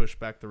had to push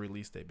back the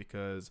release date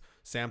because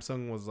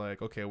Samsung was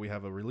like, okay, we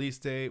have a release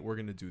date. We're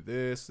going to do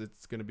this.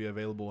 It's going to be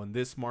available in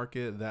this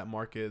market,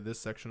 this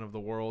section of the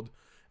world.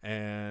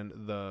 And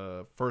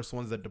the first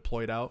ones that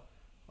deployed out,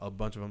 a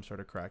bunch of them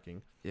started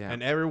cracking. Yeah.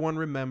 And everyone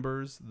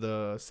remembers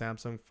the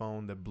Samsung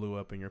phone that blew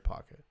up in your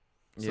pocket.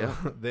 So Yeah.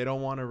 they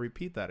don't want to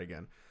repeat that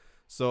again.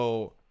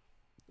 So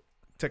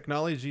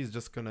technology is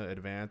just going to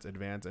advance.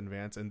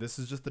 And this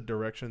is just the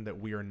direction that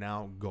we are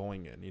now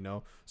going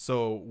in,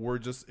 So we're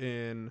just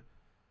in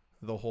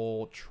the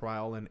whole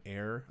trial and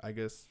error, I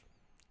guess,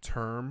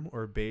 term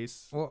or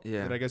base Well,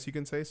 Yeah. that I guess you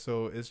can say.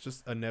 So it's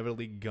just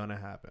inevitably going to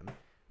happen.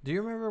 do you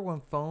remember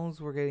when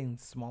phones were getting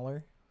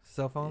smaller?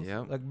 Cell phones?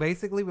 Yep. Like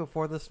basically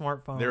before the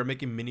smartphone. They were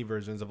making mini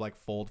versions of like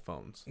fold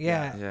phones.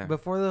 Yeah, Yeah.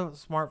 before the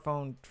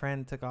smartphone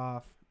trend took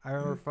off, I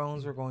remember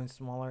phones were going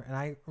smaller. And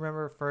I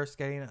remember first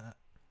getting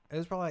it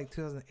was probably like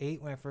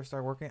 2008 when I first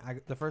started working.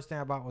 The first thing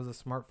I bought was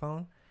a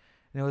smartphone,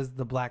 and it was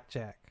the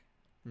Blackjack.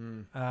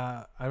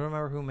 I don't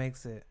remember who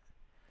makes it,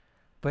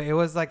 but it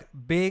was like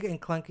big and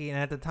clunky. And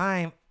at the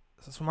time,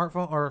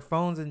 smartphone or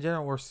phones in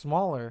general were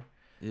smaller.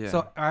 Yeah.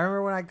 So I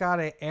remember when I got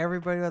it,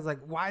 everybody was like,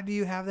 "Why do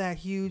you have that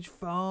huge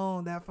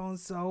phone? That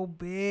phone's so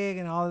big,"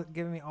 and all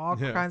giving me all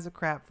Yeah. kinds of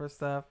crap for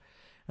stuff.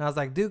 And I was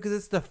like, "Dude, because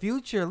it's the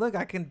future. Look,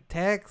 I can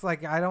text.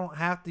 Like, I don't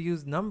have to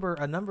use a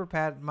number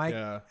pad.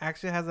 My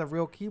actually has a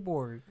real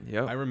keyboard."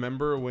 Yep. I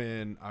remember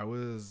when I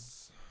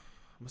must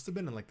have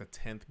been in like the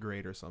 10th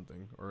grade or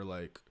something, or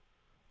like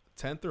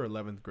 10th or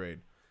 11th grade.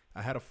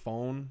 I had a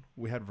phone.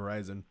 We had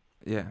Verizon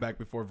Yeah. back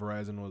before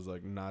Verizon was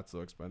like not so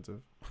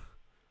expensive.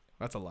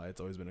 That's a lie. It's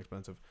always been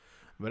expensive.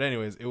 But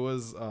anyways, it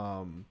was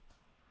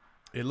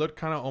it looked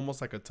kind of almost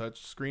like a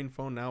touch screen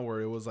phone now, where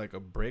it was like a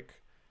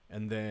brick,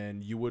 and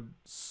then you would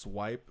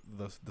swipe.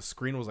 The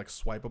screen was like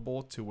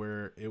swipeable to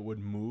where it would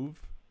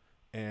move,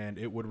 and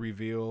it would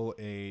reveal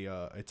a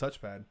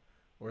touchpad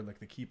or like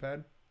the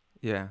keypad,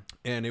 Yeah.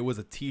 and it was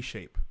a T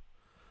shape.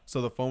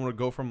 So the phone would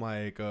go from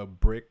like a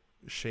brick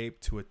shape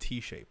to a T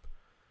shape.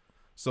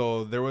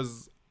 So there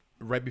was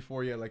right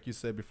before, yeah, like you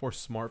said, before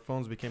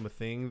smartphones became a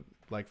thing,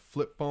 like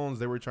flip phones,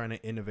 they were trying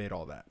to innovate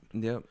all that.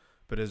 Yep.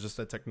 But it's just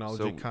that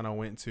technology So- kind of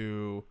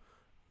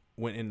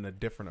went in a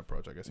different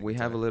approach, I guess. you We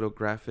could have say. a little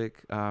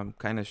graphic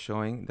kind of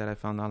showing that I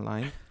found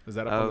online. Is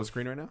that up on the of-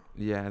 screen right now?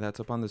 Yeah, that's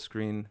up on the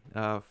screen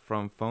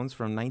from phones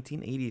from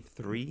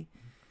 1983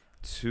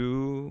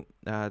 to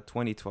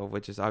 2012,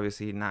 which is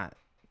obviously not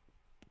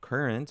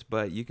current,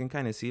 but you can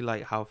kind of see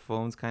like how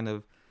phones kind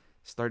of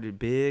started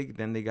big,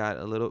 then they got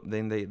a little,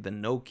 then the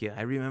Nokia.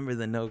 I remember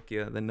the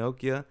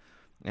Nokia,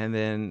 and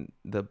then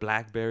the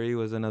BlackBerry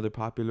was another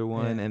popular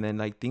one, Yeah. and then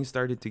like things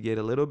started to get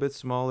a little bit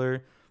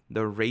smaller.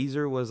 The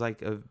Razor was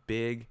like a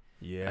big.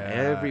 Yeah.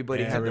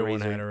 Everybody had the everyone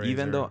Razor. had a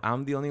Even though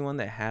I'm the only one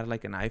that had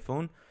like an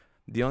iPhone.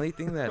 The only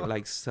thing that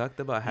like sucked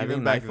about having Even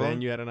an back iPhone,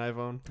 then, you had an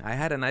iPhone. I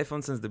had an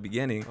iPhone since the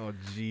beginning. Oh,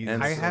 jeez.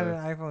 And I had an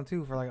iPhone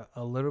too for like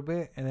a little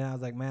bit, and then I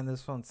was like, man,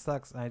 this phone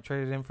sucks. And I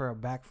traded in for a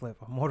backflip,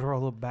 a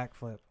Motorola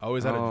backflip. I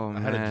always had Oh, I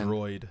had a man.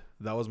 Droid.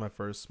 That was my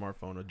first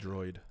smartphone, a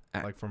Droid,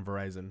 I- like from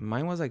Verizon.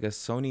 Mine was like a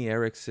Sony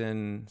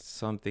Ericsson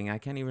something. I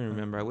can't even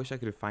remember. I wish I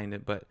could find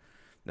it, but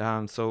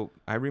so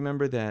I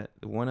remember that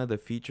one of the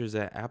features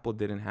that Apple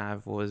didn't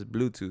have was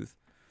Bluetooth,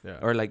 Yeah.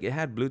 or like it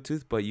had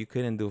Bluetooth, but you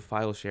couldn't do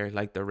file share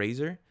like the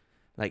Razor.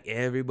 Like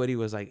everybody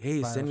was like,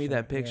 "Hey, File send me share,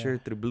 that picture yeah.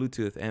 through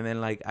Bluetooth," and then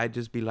like I'd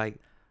just be like,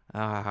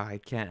 I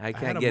can't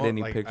had get a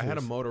any pictures. I had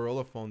a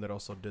Motorola phone that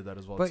also did that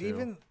as well. But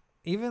too.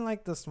 even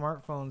like the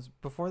smartphones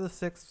before the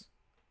 6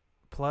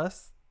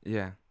 Plus,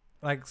 Yeah,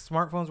 like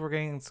smartphones were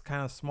getting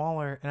kind of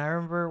smaller. And I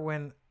remember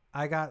when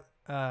I got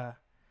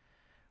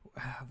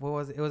what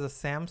was it? It was a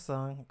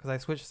Samsung, because I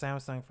switched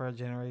Samsung for a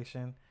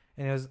generation,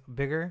 and it was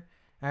bigger.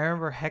 I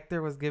remember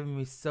Hector was giving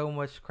me so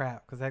much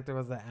crap because Hector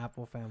was the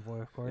Apple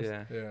fanboy, of course.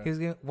 yeah. Yeah. He was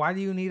giving, why do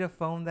you need a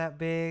phone that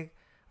big?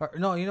 Or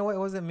no, you know what? It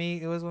wasn't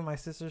me. It was when my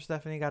sister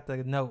Stephanie got the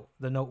Note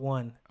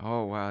 1.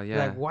 Oh wow,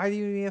 yeah. Like, why do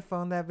you need a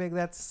phone that big?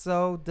 That's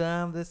so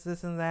dumb. This,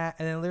 and that.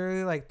 And then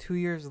literally like 2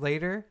 years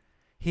later,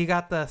 he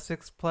got the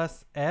 6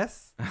 Plus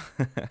S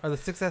or the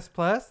 6S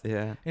Plus,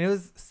 Yeah. and it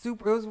was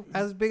super. It was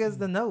as big as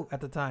the Note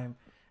at the time.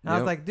 And I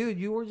was Yep. like, dude,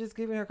 you were just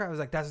giving her crap. I was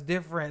like, that's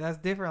different. That's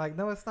different. Like,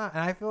 no, it's not.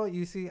 And I feel like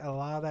you see a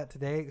lot of that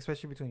today,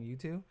 especially between you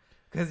two,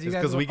 because you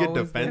guys Because will we get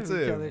always give each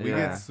defensive. other We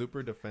Yeah. get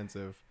super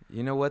defensive.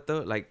 You know what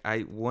though? Like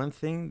one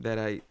thing that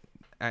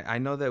I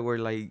know that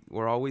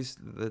we're always,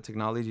 the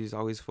technology is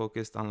always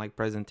focused on like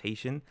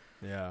presentation,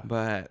 Yeah.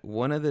 but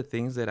one of the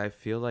things that I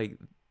feel like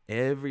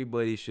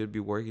everybody should be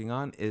working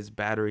on is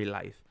battery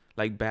life,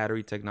 like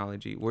battery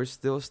technology. We're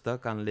still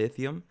stuck on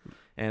lithium,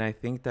 and I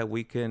think that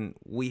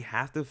we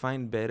have to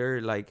find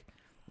better like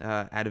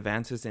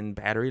advances in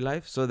battery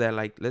life, so that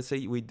like let's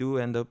say we do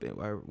end up,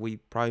 or we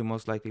probably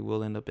most likely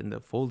will end up in the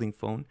folding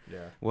phone.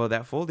 Yeah. Well,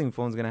 that folding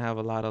phone's gonna have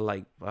a lot of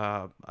like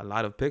a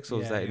lot of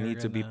pixels Yeah, that you're need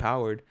to be gonna-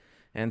 powered,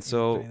 and You're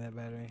so drain that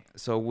battery.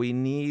 we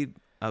need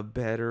a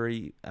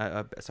battery,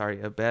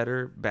 a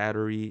better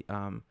battery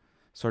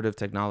sort of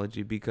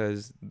technology,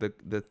 because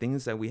the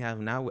things that we have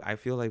now, I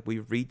feel like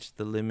we've reached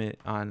the limit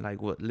on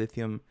like what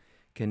lithium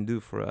can do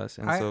for us,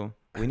 and so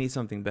we need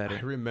something better. I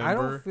remember. I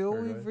don't feel Or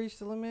go we've ahead. reached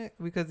the limit,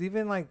 because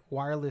even like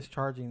wireless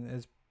charging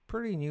is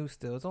pretty new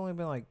still. It's only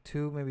been like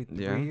 2, maybe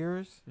 3 Yeah.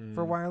 years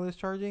for Mm. wireless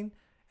charging.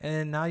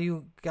 And now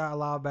you got a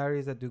lot of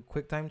batteries that do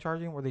quick time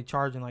charging, where they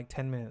charge in like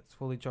 10 minutes,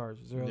 fully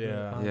charged. 0 to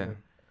Yeah. 100. Yeah.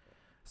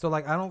 So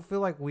like, I don't feel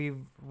like we've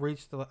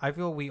reached the. I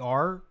feel we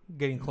are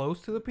getting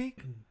close to the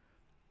peak.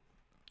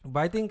 But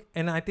I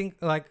think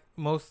like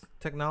most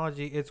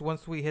technology, it's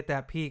once we hit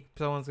that peak,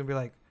 someone's gonna be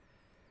like,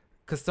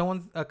 because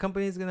a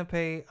company's gonna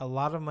pay a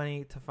lot of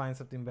money to find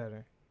something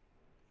better.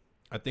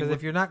 I think Because with,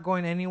 if you're not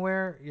going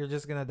anywhere, you're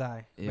just gonna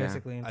die. Yeah.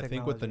 Basically, in I technology.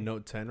 think with the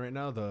Note 10 right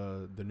now,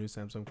 the new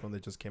Samsung phone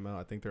that just came out,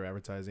 I think they're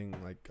advertising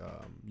like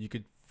you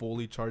could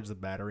fully charge the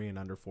battery in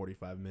under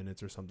 45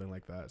 minutes or something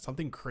like that.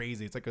 Something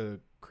crazy. It's like a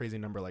crazy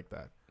number like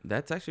that.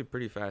 That's actually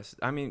pretty fast.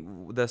 I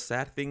mean, the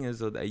sad thing is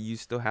though that you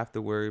still have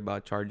to worry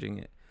about charging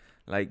it.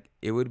 Like,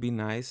 it would be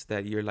nice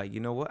that you're like, you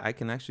know what, I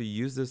can actually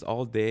use this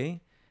all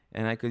day,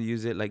 and I could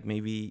use it like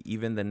maybe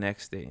even the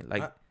next day,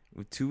 like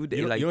 2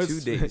 days, like 2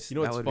 what's- days. You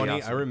know That what's would be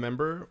funny? awesome. I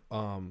remember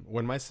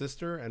when my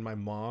sister and my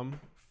mom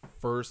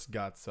first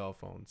got cell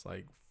phones,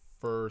 like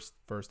first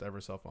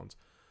ever cell phones.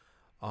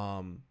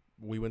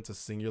 We went to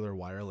Singular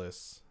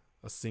Wireless,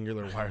 a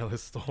Singular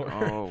Wireless store.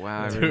 Oh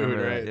wow, I Dude,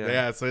 remember right? that,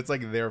 Yeah. So it's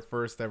like their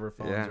first ever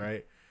phones, Yeah.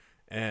 right?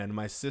 And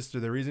my sister,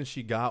 the reason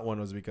she got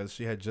one was because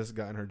she had just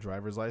gotten her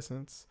driver's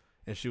license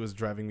and she was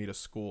driving me to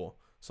school.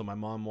 So my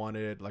mom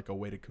wanted like a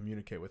way to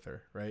communicate with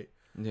her, right?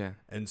 Yeah.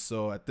 And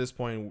so at this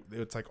point,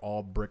 it's like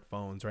all brick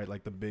phones, right?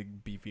 Like the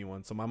big beefy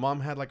ones. So my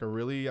mom had like a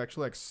really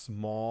actually like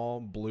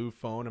small blue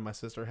phone, and my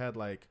sister had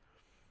like,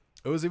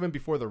 it was even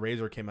before the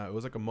Razor came out. It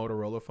was like a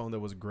Motorola phone that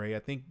was gray. I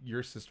think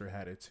your sister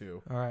had it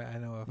too. All right, I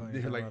know what phone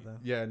you're They're talking like, about then.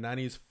 yeah,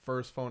 90s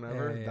first phone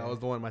ever. Yeah. That was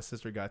the one my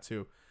sister got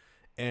too.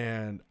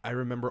 And I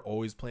remember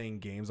always playing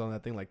games on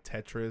that thing like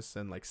Tetris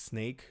and like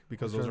Snake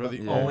because Which those are were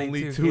the Yeah.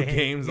 only two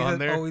games He's on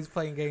there. Always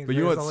playing games. But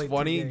you know There's what's only two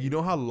funny? games. You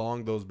know how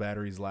long those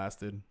batteries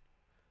lasted?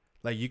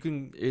 Like you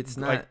can It's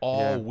like not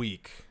all yeah.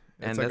 week.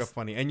 It's And like a that's-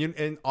 funny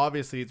and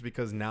obviously it's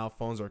because now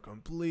phones are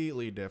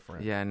completely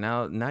different. Yeah,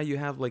 now you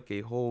have like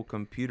a whole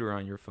computer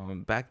on your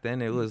phone. Back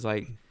then it was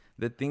like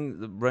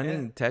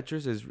running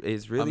Tetris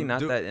is really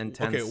not that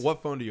intense. Okay,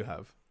 what phone do you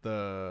have?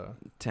 The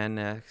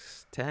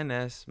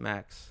 10s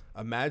Max.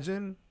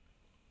 Imagine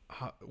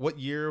what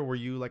year were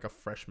you like a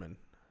freshman?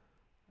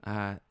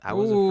 I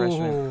was a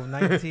freshman.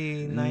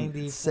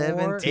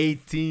 1994.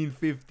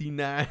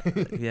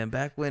 1859. Yeah,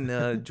 back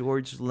when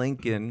George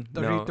Lincoln.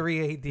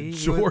 33 AD.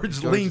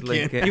 George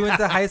Lincoln. He went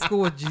to high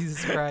school with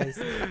Jesus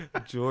Christ.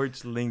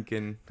 George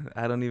Lincoln.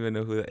 I don't even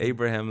know who.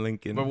 Abraham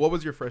Lincoln. But what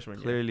was your freshman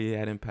year? Clearly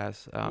hadn't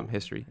passed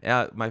history.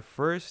 My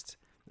first,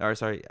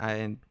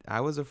 I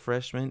was a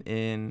freshman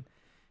in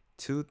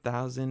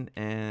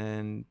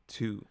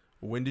 2002.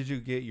 When did you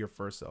get your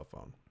first cell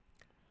phone?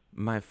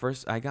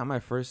 I got my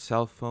first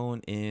cell phone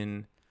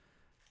in.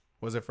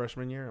 Was it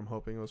freshman year? I'm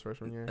hoping it was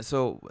freshman year.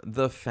 So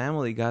the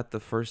family got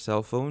the first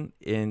cell phone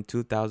in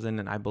 2000,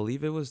 and I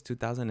believe it was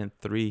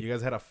 2003. You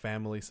guys had a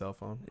family cell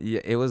phone?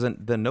 Yeah, it was the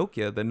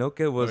Nokia. The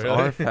Nokia was Really?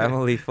 our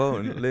family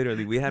phone.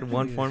 Literally, we had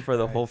one phone for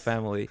the whole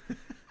family.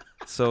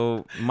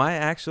 So my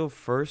actual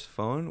first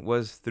phone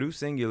was through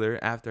Singular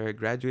after I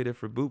graduated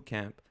from boot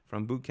camp. We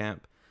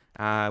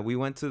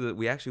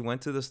actually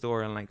went to the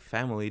store on like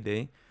Family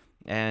Day,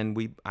 and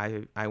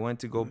I went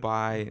to go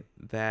buy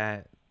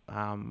that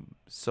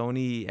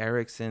Sony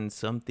Ericsson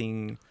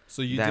something.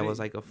 So you that was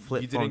like a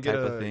flip phone type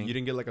of thing. You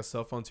didn't get like a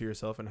cell phone to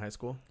yourself in high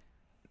school?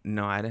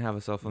 No, I didn't have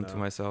a cell phone to No.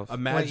 myself.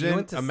 Wait, you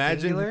went to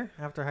Imagine. Singular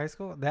after high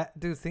school?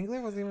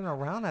 Singular wasn't even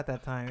around at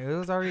that time. It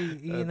was already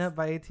eaten up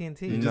by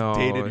AT&T. You just No,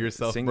 dated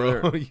yourself,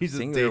 Singular- bro. You just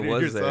Singular dated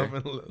was yourself. there.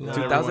 And let No.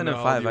 everyone know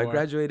how 2005. old I you are.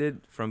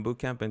 graduated from boot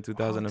camp in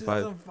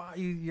 2005. 2005.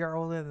 You're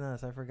older than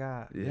us. I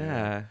forgot.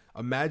 Yeah.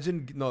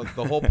 Imagine. No,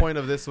 the whole point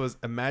of this was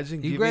imagine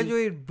You giving.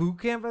 graduated boot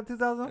camp in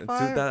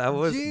 2005? That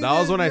was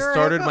When I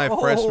started my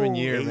freshman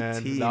year, 18.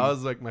 man. That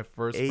was like my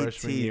first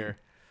freshman 18. year.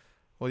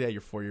 Well, yeah,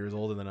 you're 4 years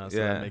older than us, so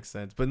Yeah. that makes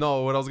sense. But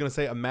no, what I was gonna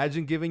say,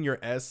 imagine giving your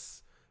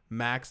S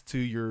Max to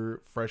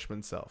your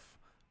freshman self.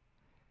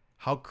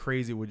 How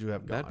crazy would you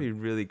have gone? That'd be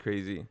really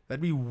crazy.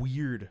 That'd be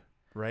weird,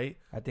 right?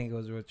 I think it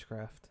was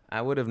witchcraft.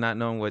 I would have not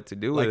known what to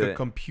do Like with a it.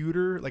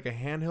 computer, like a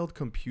handheld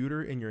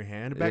computer in your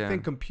hand. Back Yeah.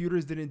 then,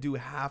 computers didn't do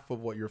half of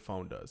what your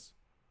phone does.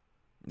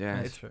 Yeah.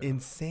 That's It's true.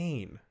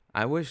 insane.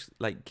 I wish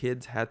like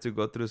kids had to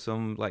go through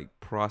some like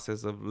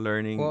process of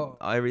learning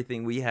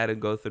everything we had to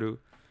go through.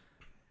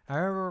 I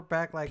remember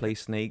back like Play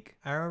Snake.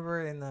 I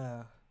remember in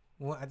I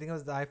think it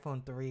was the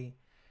iPhone 3.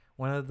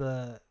 One of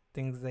the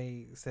things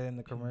they said in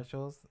the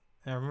commercials.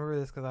 And I remember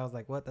this because I was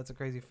like, "What? That's a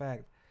crazy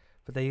fact."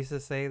 But they used to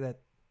say that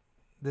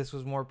this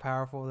was more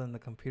powerful than the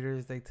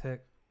computers they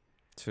took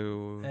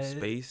To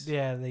space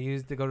Yeah, they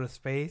used to go to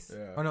space.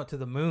 Yeah. Or no, to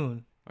the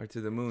moon. or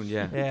to the moon.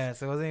 Yeah. Yeah,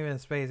 so it wasn't even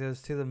space. It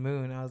was to the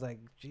moon. I was like,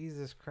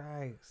 Jesus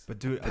Christ. But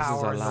dude,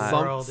 Power of the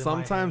world in my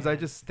sometimes I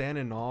hand. just stand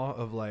in awe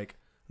of like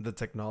the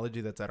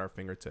technology that's at our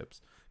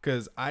fingertips.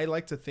 Because I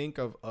like to think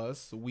of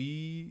us,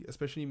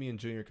 especially me and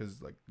Junior,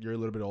 because like you're a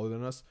little bit older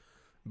than us,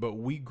 but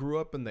we grew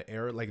up in the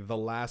era, like the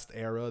last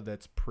era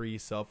that's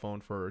pre-cell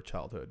phone for our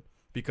childhood.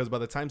 Because by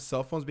the time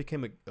cell phones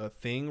became a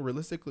thing,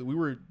 realistically, we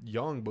were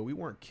young, but we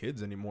weren't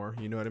kids anymore.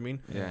 You know what I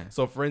mean? Yeah.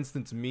 So for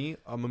instance, me,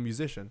 I'm a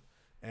musician.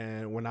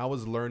 And when I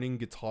was learning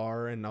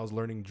guitar and I was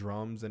learning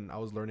drums and I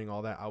was learning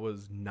all that, I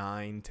was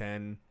 9,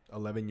 10,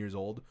 11 years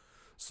old.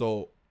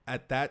 So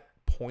at that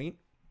point,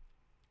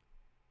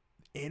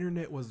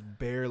 internet was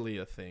barely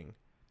a thing.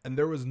 And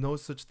there was no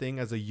such thing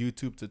as a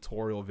YouTube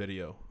tutorial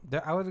video.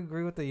 I would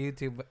agree with the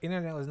YouTube, but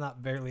internet was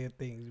not barely a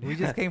thing. We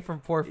just came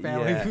from poor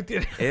families Yeah. who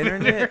did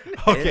Internet.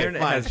 Okay,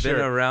 Internet fine, has been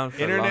sure. around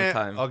for a long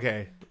time.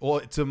 Okay. Well,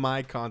 to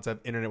my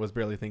concept, internet was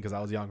barely a thing because I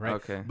was young, right?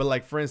 Okay. But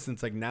like, for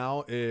instance, like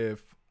now,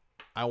 if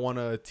I want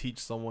to teach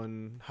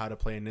someone how to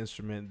play an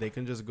instrument, they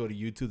can just go to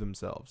YouTube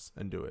themselves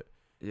and do it.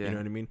 Yeah. You know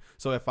what I mean?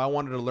 So if I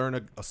wanted to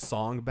learn a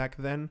song back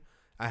then,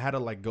 I had to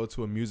like go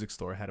to a music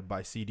store. I had to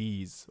buy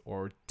CDs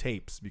or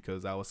tapes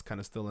because I was kind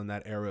of still in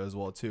that era as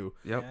well too.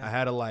 Yep. Yeah. I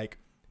had to like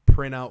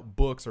print out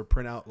books or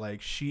print out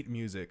like sheet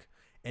music.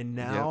 And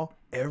now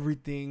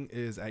everything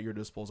is at your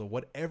disposal.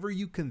 Whatever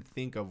you can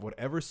think of,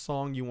 whatever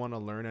song you want to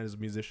learn as a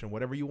musician,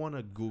 whatever you want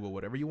to Google,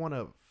 whatever you want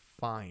to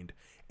find,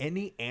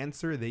 any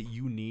answer that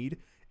you need,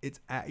 it's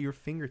at your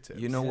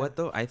fingertips. You know what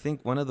though? I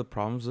think one of the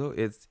problems though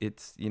it's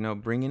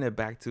bringing it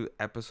back to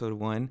episode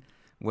 1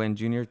 when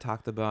Junior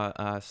talked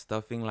about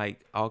stuffing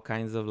like all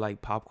kinds of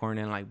like popcorn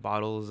and like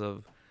bottles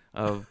of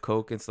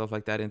Coke and stuff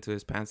like that into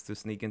his pants to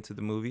sneak into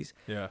the movies.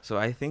 Yeah. So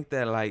I think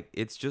that like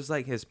it's just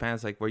like his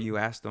pants, like where you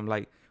asked him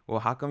like, well,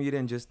 how come you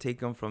didn't just take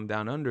them from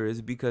down under?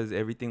 Is because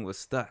everything was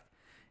stuck.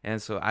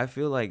 And so I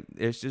feel like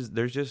there's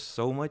just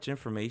so much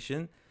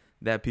information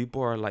that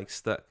people are like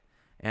stuck.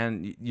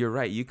 And you're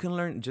right, you can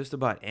learn just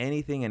about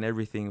anything and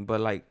everything,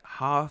 but like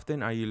how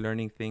often are you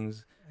learning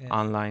things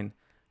online?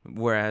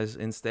 Whereas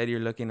instead you're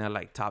looking at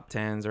like top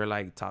 10s or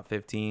like top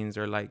 15s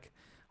or like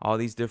all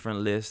these different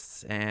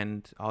lists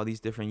and all these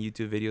different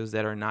YouTube videos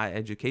that are not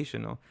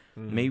educational.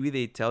 Maybe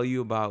they tell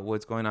you about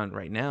what's going on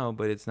right now,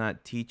 but it's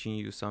not teaching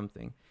you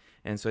something.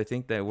 And so I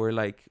think that we're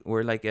like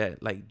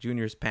at like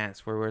Junior's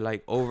pants, where we're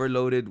like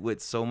overloaded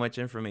with so much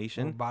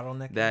information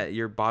that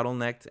you're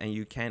bottlenecked, and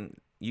you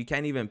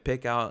can't even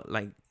pick out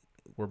like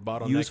we're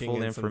bottlenecking useful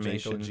in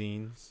information. Some JNCO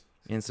jeans.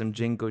 In some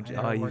Jinko jeans.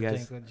 Oh, you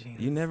guys,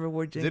 you never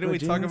wore Jinko jeans? Didn't we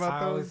talk about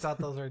those? I always thought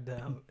those were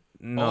dumb.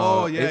 No,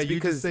 oh yeah, it's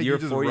because you're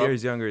 4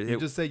 years younger. You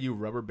just said you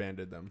rubber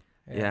banded them.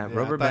 Yeah,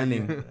 rubber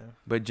banding.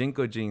 But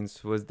Jinko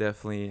jeans was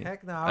definitely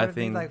heck no. I would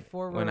need like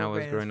 4 when I rubber was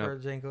bands growing for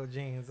up. Jinko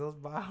jeans. Those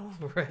bottoms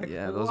were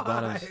those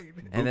bottoms.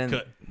 And then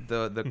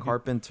cut. the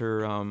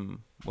carpenter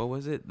what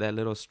was it? That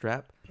little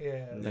strap.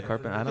 Yeah. The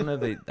carpenter. I don't know if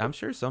they. I'm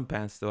sure some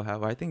pants still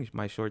have. I think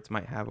my shorts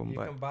might have them, You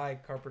but can buy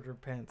carpenter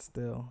pants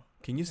still.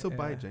 Can you still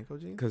buy JNCO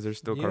jeans? because they're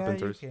still Yeah,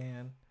 carpenters. you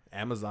can.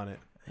 Amazon it.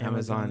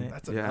 Amazon.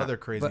 That's Yeah. another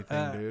crazy But,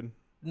 thing, dude.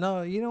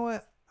 No, you know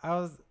what? I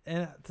was,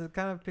 and to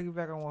kind of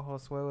piggyback on what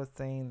Josue was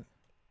saying,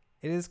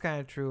 it is kind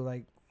of true.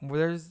 Like,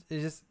 it's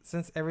just,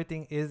 since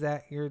everything is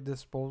at your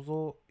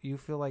disposal, you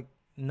feel like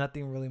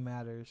nothing really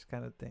matters,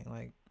 kind of thing.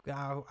 Like,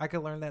 I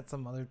could learn that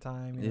some other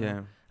time. You know?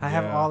 Yeah. I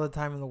have Yeah. all the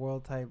time in the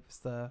world type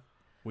stuff.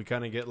 We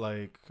kind of get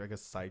like, I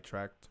guess,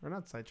 sidetracked, or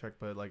not sidetracked,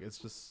 but like it's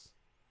just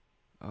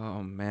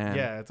Oh man.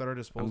 yeah, it's at our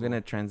disposal. I'm gonna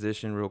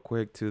transition real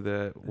quick to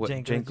the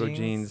Jinko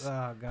jeans.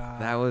 Oh god.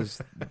 That was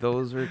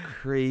those were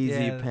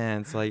crazy Yeah.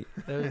 pants. Like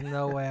There's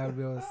no way I would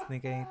be able to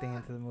sneak anything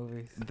into the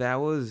movies. that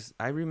was.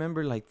 I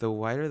remember like the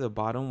wider the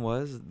bottom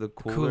was, the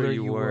cooler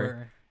you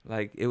were.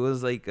 Like it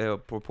was like a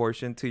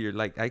proportion to your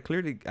like. I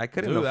couldn't Dude,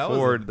 that was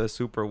afford the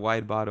super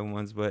wide bottom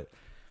ones, but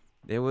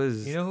it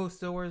was You know who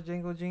still wears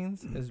Jinko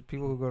jeans? Is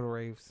people who go to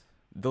raves.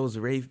 those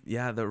rave.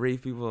 Yeah, the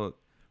rave people.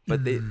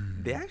 But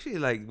they actually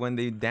like when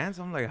they dance.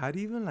 I'm like, how do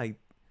you even like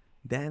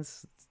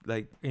dance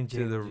like In to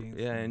Jinko the jeans.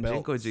 in Belts.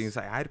 Jinko jeans?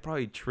 Like I'd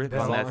probably trip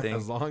as on long, that thing.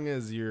 as long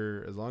as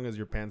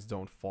your pants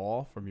don't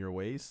fall from your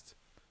waist,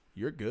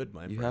 you're good,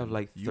 my You friend. have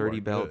like You 30 are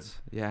good. belts.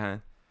 Yeah,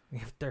 You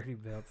have 30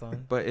 belts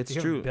on. but it's you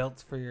have true.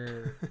 belts for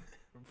your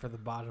for the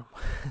bottom.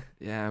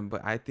 Yeah,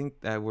 but I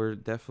think that we're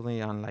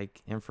definitely on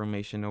like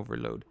information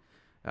overload.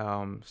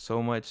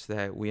 So much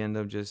that we end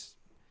up just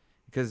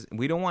because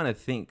we don't want to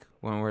think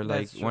when we're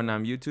like That's true. when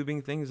I'm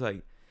YouTubing things.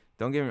 Like,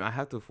 don't get me. I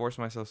have to force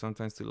myself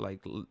sometimes to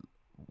like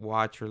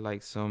watch or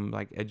like some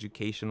like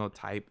educational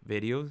type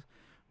videos.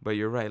 But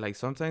you're right. Like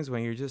sometimes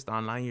when you're just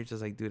online, you're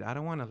just like, dude, I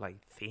don't want to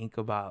like think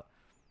about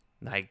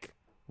like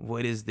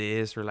what is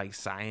this or like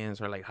science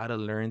or like how to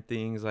learn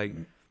things. Like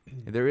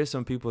there is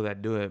some people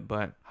that do it,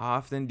 but how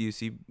often do you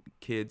see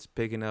kids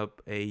picking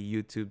up a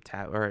YouTube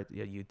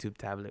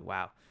tablet?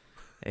 Wow,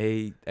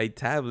 a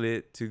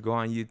tablet to go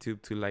on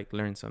YouTube to like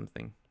learn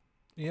something.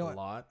 You know A what?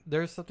 lot.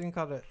 There's something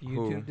called a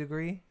YouTube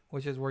degree,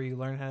 which is where you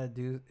learn how to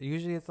do.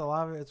 Usually, it's a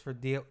lot of it's for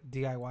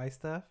DIY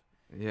stuff,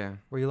 Yeah,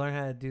 where you learn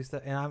how to do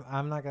stuff. And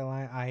I'm not gonna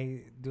lie,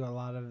 I do a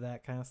lot of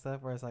that kind of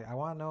stuff. Where it's like I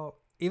want to know,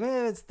 even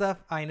if it's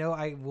stuff I know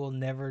I will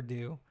never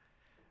do.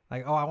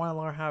 Like, oh, I want to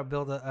learn how to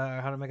build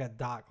how to make a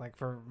dock, like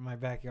for my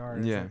backyard.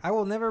 It's Yeah. like, I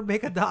will never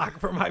make a dock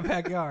for my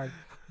backyard,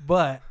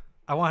 but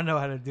I want to know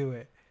how to do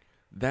it.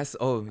 that's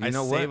I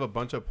know save what? a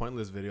bunch of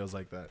pointless videos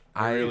like that.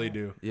 I really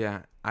do.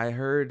 Yeah, I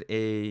heard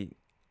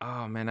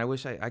oh man, I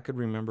wish I could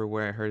remember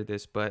where I heard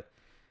this, but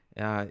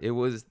it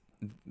was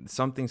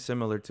something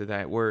similar to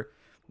that, where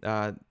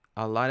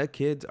a lot of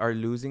kids are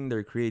losing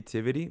their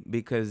creativity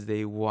because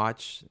they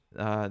watch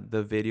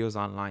the videos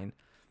online.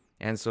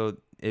 And so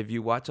if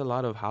you watch a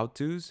lot of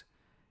how-tos,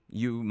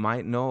 you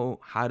might know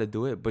how to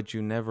do it, but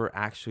you never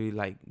actually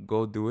like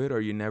go do it, or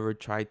you never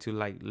try to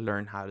like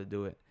learn how to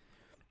do it.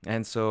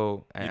 And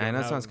so, and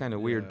that sounds kind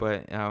of weird,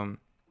 but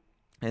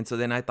and so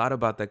then I thought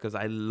about that because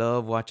I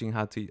love watching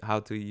how to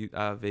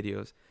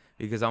videos,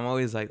 because I'm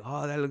always like,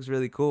 oh, that looks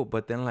really cool.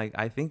 But then like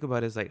I think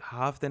about it, it's like,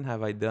 how often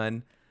have I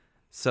done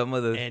some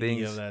of the Any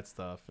things of that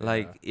stuff.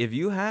 like if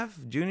you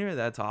have, Junior,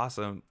 that's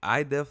awesome.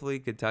 I definitely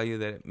could tell you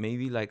that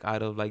maybe like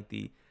out of like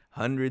the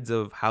hundreds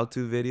of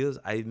how-to videos,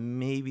 I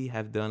maybe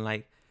have done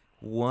like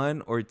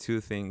 1 or 2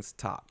 things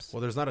tops.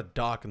 Well, there's not a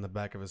dock in the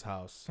back of his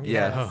house.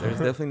 Yeah, there's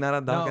definitely not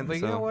a dock. No, but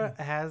you know what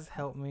has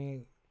helped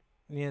me,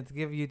 to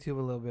give YouTube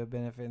a little bit of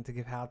benefit and to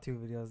give how-to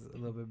videos a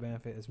little bit of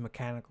benefit is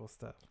mechanical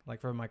stuff. Like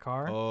for my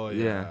car. Oh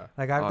Yeah. yeah.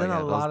 Like I've done a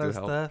those lot do of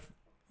help. stuff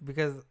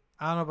because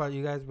I don't know about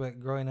you guys,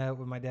 but growing up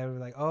with my dad would be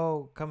like,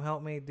 "Oh, come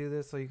help me do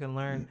this so you can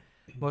learn."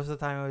 Most of the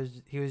time,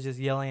 he was just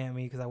yelling at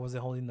me because I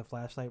wasn't holding the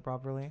flashlight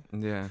properly.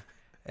 Yeah.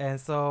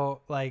 And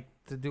so, like,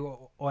 to do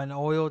an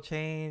oil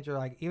change, or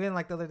like even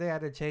like the other day, I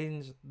had to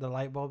change the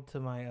light bulb to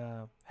my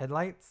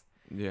headlights,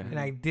 Yeah. and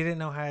I didn't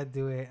know how to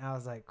do it. I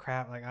was like,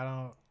 "Crap! Like, I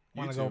don't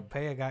want to go YouTube.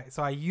 pay a guy."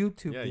 So I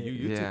YouTubed Yeah, it.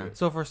 you YouTube Yeah. it.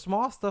 So for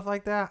small stuff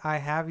like that,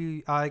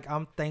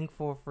 I'm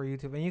thankful for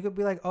YouTube. And you could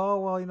be like, "Oh,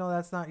 well, you're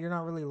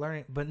not really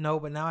learning." But no,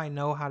 but now I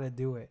know how to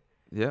do it.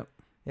 Yep.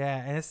 Yeah,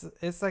 and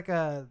it's like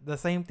the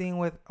same thing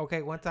with,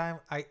 okay, one time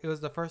it was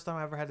the first time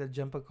I ever had to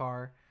jump a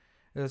car.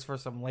 It was for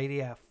some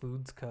lady at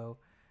Foods Co.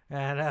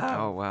 And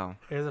Oh wow.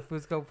 it was a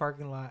Fusco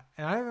parking lot,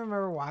 and I don't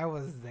remember why I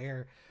was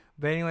there.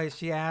 But anyway,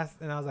 she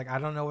asked, and I was like, I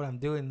don't know what I'm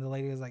doing. And the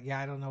lady was like, yeah,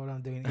 I don't know what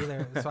I'm doing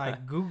either. So I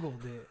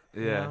Googled it.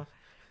 You Yeah.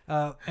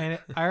 know?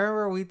 I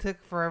remember we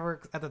took forever.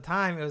 'Cause at the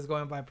time, it was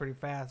going by pretty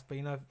fast, but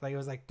like it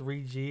was like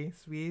 3G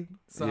speed,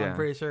 so Yeah. I'm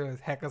pretty sure it was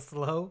hecka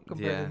slow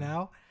compared Yeah. to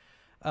now.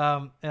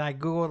 And I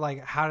Googled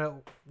like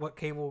what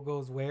cable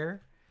goes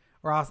where,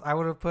 or else I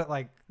would have put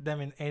like them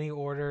in any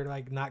order,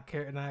 like not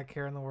care in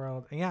the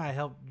world. And yeah, I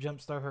helped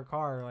jumpstart her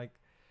car. Like,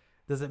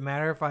 does it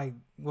matter if I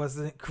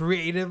wasn't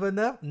creative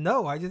enough?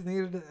 No, I just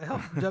needed to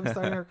help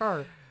jumpstart her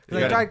car.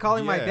 'Cause I tried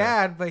calling my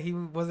dad, but he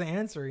wasn't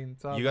answering.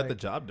 So You got the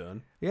job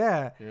done.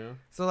 yeah. Yeah.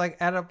 So like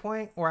at a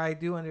point where I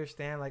do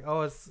understand, like,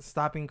 oh, it's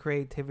stopping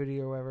creativity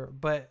or whatever.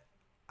 But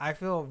I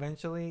feel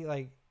eventually,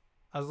 like,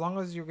 as long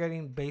as you're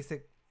getting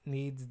basic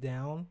needs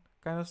down,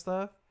 kind of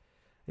stuff,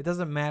 it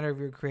doesn't matter if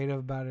you're creative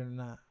about it or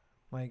not.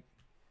 Like,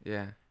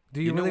 Yeah.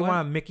 do you, You know really what?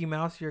 want to Mickey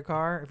Mouse your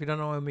car? If you don't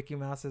know what Mickey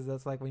Mouse is,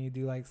 that's like when you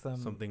do like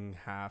Something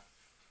half.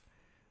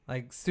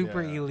 like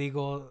super Yeah.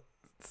 illegal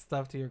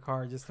stuff to your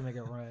car just to make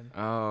it run.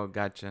 Oh,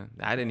 gotcha.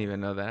 I didn't even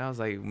know that. I was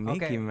like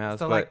Mickey Okay, Mouse,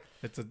 so, but like,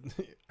 It's a.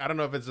 I don't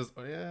know if it's just.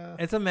 Yeah.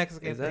 It's a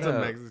Mexican Is thing. It's that a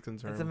a- Mexican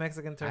term. It's a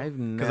Mexican term. I've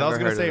never Because I was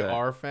gonna heard say of that.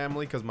 our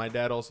family, because my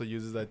dad also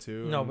uses that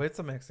too. No, and but it's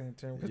a Mexican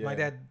term because my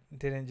Yeah. dad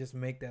didn't just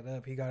make that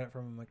up. He got it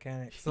from a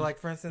mechanic. So, like,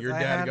 for instance, your I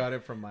dad had, got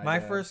it from my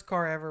dad. first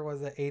car ever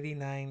was an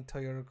 89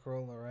 Toyota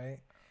Corolla, right?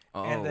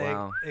 Oh And the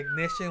wow.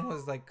 ignition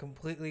was, like,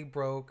 completely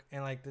broke.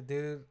 And, like, the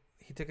dude,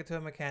 he took it to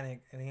a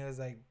mechanic. And he was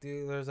like,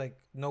 dude, there's, like,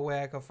 no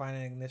way I could find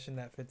an ignition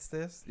that fits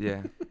this.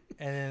 Yeah.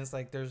 And then it's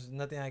like, there's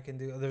nothing I can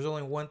do. There's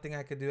only one thing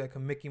I could do. I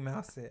can Mickey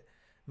Mouse it.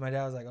 My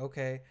dad was like,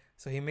 okay.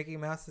 So he Mickey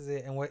Mouses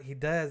it. And what he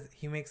does,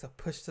 he makes a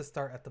push to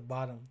start at the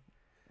bottom.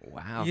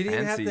 Wow. You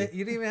didn't Fancy.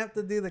 you didn't even have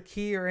to do the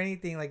key or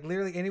anything. Like,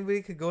 literally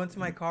anybody could go into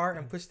my car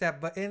and push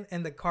that button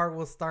and the car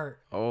will start.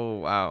 Oh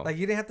wow. Like,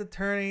 you didn't have to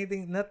turn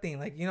anything, nothing.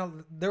 Like, you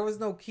know, there was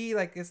no key.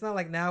 Like, it's not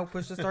like now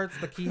push to starts,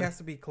 the key has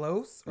to be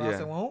close or else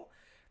Yeah. it won't.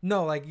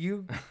 No, like,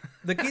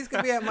 the keys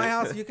could be at my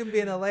house, you can be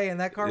in LA, and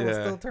that car will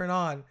Yeah. still turn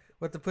on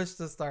with the push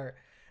to start.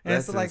 And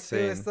That's it's like,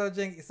 it was insane. so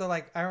janky. So,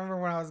 like, I remember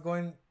when I was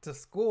going to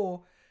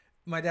school,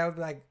 my dad would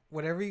be like,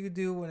 whatever you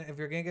do, if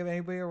you're going to give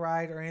anybody a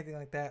ride or anything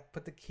like that,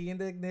 put the key in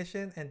the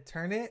ignition and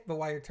turn it. But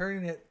while you're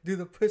turning it, do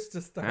the push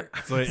to start.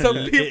 So, So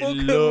it people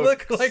could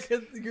look like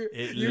you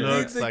It need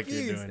looks the like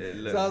keys. you're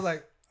doing it. So I was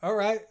like, all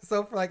right.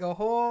 So for like a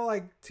whole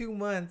like 2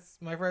 months,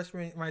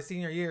 my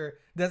senior year,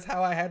 that's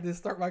how I had to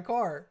start my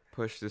car.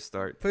 Push to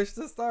start. Push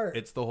to start.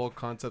 It's the whole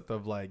concept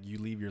of like you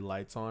leave your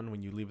lights on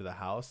when you leave the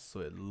house, so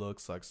it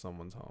looks like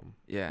someone's home.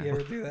 Yeah. You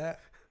ever do that?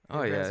 Oh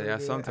Your yeah. parents ever Yeah.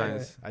 do that?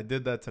 Sometimes. I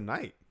did that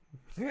tonight.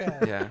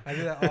 Yeah. Yeah. I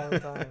do that all the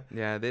time.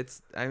 Yeah.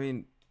 That's. I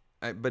mean.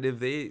 But if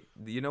they,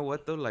 you know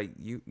what though, like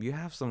you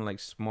have some like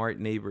smart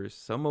neighbors.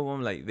 Some of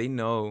them like they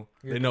know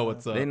They know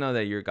what's up. they know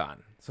that you're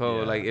gone. So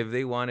Yeah. like if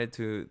they wanted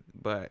to,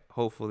 but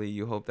hopefully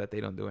you hope that they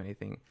don't do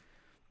anything.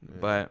 Yeah.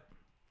 But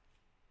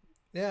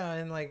Yeah,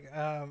 and like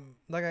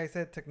I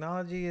said,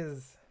 technology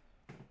is,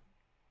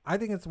 I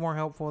think it's more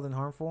helpful than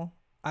harmful.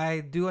 I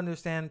do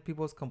understand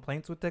people's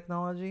complaints with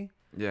technology,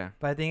 yeah,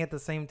 but I think at the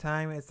same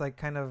time, it's like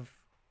kind of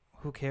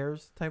who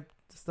cares type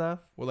stuff.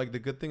 Well, like the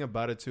good thing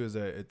about it too is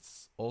that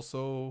it's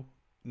also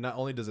not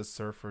only does it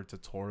serve for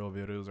tutorial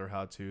videos or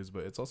how to's,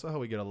 but it's also how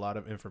we get a lot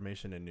of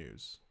information and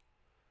news.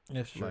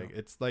 Yes, Like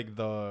it's like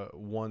the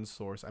one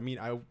source. I mean,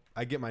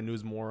 I get my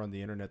news more on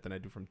the internet than I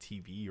do from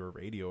TV or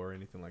radio or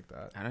anything like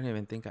that. I don't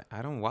even think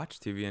I don't watch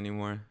TV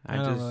anymore. I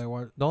don't really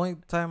watch. The only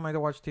time I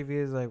watch TV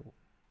is like,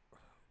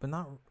 but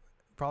not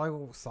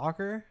probably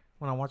soccer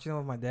when I'm watching it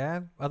with my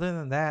dad. Other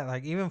than that,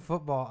 like even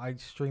football, I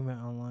stream it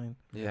online.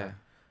 yeah.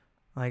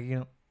 Like, you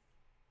know,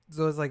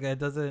 so it's like it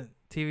doesn't.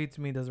 TV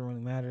to me doesn't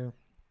really matter.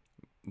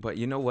 But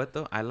you know what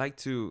though? I like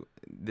to.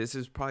 This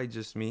is probably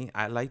just me.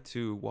 I like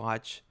to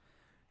watch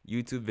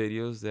YouTube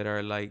videos that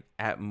are like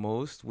at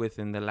most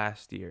within the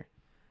last year.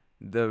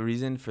 The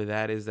reason for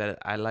that is that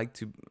I like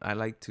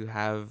to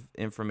have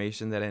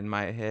information that in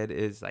my head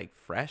is like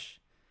fresh.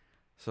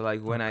 So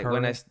like when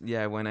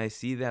I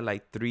see that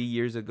like 3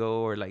 years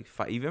ago or like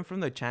even from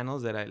the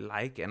channels that I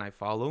like and I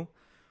follow,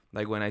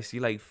 like when I see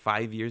like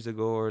 5 years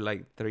ago or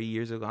like 3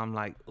 years ago, I'm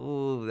like,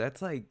 oh,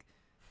 that's like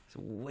it's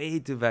way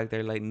too back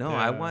there. Like no,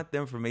 I Yeah. want the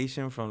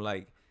information from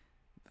like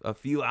a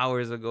few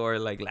hours ago or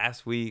like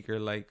last week or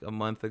like a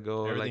month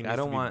ago. Everything Like I needs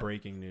don't to be want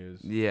breaking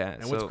news. yeah.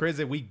 And what's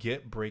crazy, we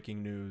get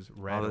breaking news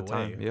right all the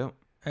away. time. Yep.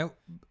 And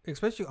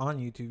especially on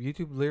YouTube.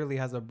 YouTube literally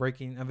has a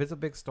breaking. If it's a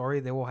big story,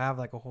 they will have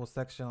like a whole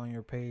section on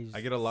your page.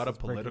 I get a lot of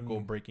that's breaking political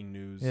news. breaking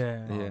news.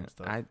 Yeah. Yeah.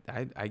 Stuff.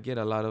 I get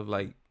a lot of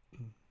like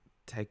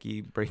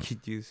techie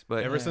breaking news,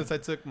 but Ever Yeah. since I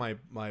took my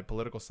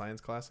political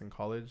science class in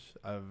college,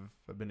 I've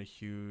been a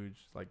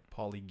huge like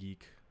poly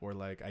geek, where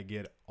like I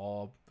get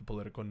all the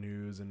political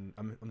news, and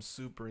I'm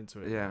super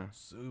into it. Yeah. man.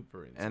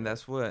 Super into and it.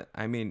 that's what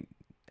I mean.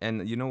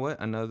 And you know what?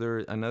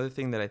 Another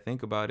thing that I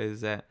think about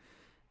is that,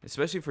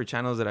 especially for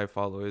channels that I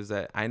follow, is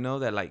that I know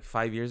that like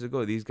 5 years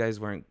ago these guys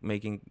weren't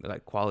making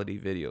like quality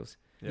videos.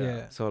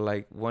 Yeah. So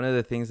like one of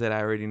the things that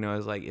I already know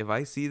is like if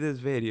I see this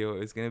video,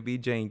 it's gonna be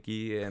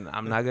janky and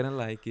I'm not gonna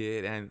like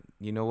it. And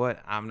you know what?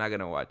 I'm not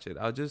gonna watch it.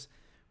 I'll just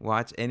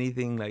watch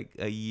anything like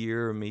a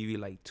year or maybe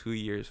like 2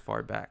 years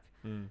far back.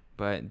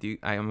 But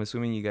I'm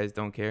assuming you guys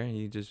don't care.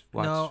 You just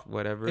watch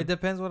whatever. It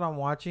depends what I'm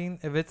watching.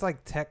 If it's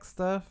like tech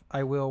stuff,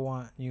 I will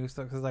want new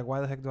stuff. Because like,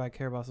 why the heck do I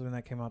care about something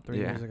that came out 3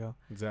 years ago?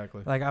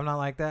 Exactly. Like, I'm not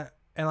like that.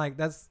 And like,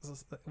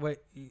 that's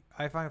what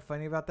I find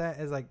funny about that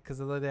is like, because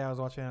the other day I was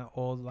watching an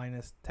old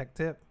Linus Tech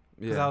Tip.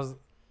 Because I was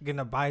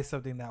gonna buy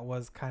something that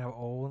was kind of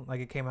old, like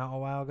it came out a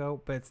while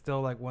ago, but it's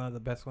still like one of the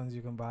best ones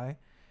you can buy.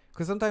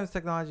 Because sometimes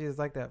technology is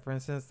like that. For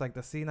instance, like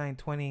the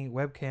C920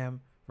 webcam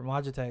from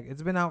Logitech,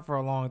 it's been out for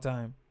a long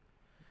time.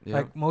 Yep.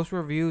 Like most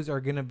reviews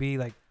are gonna be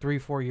like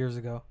 3-4 years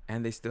ago,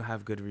 and they still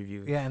have good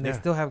reviews. Yeah, and they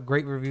still have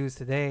great reviews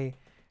today.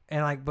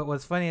 And like, but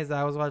what's funny is that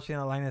I was watching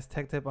a Linus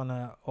Tech Tip on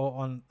I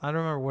don't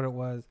remember what it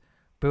was,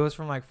 but it was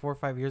from like 4 or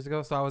 5 years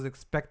ago. So I was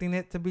expecting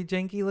it to be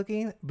janky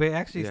looking, but it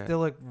actually still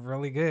looked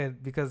really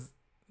good because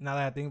now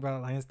that I think about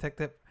it, Linus Tech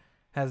Tip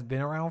has been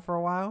around for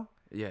a while.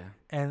 Yeah,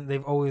 and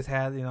they've always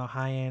had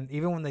high end.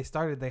 Even when they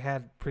started, they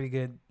had pretty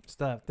good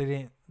stuff.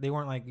 They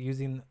weren't like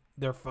using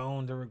their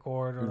phone to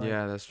record or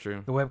that's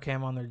true. The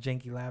webcam on their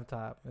janky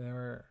laptop.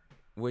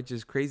 Which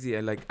is crazy.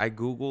 I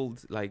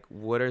googled like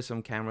what are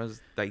some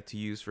cameras like to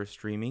use for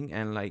streaming,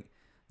 and like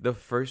the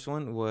first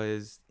one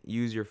was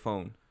use your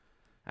phone.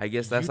 I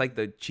guess that's like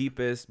the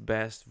cheapest,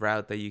 best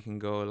route that you can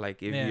go.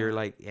 Like if you're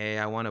like, hey,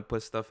 I want to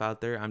put stuff out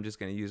there, I'm just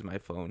gonna use my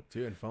phone.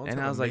 Dude, and phones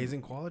have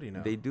amazing quality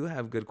now. They do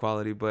have good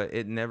quality, but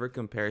it never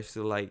compares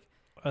to like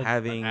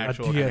having a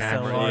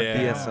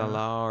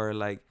DSLR or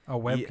like a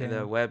webcam.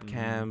 The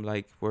webcam,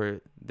 like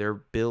where they're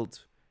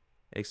built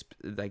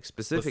like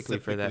specifically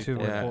for that. To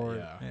record.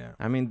 Yeah.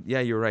 I mean,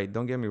 yeah, you're right.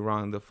 Don't get me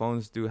wrong. The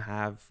phones do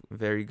have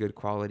very good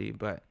quality,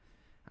 but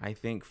I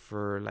think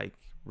for like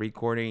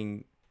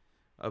recording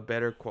a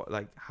better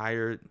like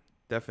higher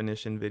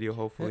definition video,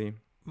 hopefully.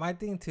 My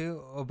thing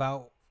too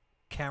about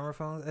camera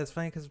phones, it's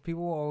funny because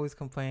people will always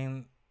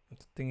complain,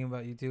 thinking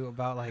about you too,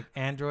 about like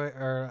Android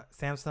or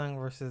Samsung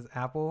versus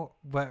Apple,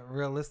 but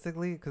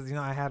realistically, because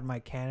I had my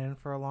Canon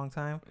for a long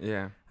time,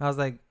 I was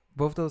like,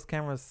 both those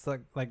cameras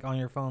suck. Like on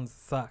your phones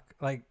suck.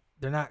 Like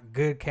they're not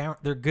good camera.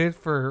 They're good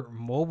for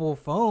mobile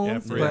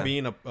phones. Yeah, for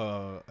being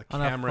a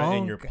camera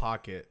in your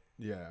pocket.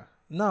 Yeah.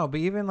 No, but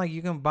even like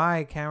you can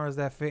buy cameras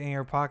that fit in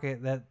your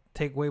pocket that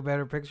take way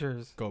better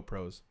pictures.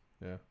 GoPros.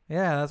 Yeah.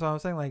 Yeah, that's what I'm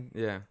saying. Like,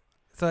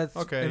 so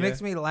it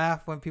makes me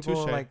laugh when people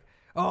are like,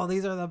 "Oh,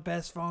 these are the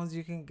best phones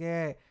you can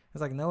get."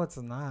 It's like, no, it's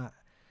not.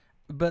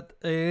 But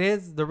it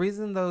is the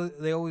reason though.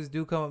 They always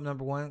do come up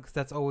number one because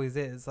that's always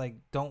it. It's like,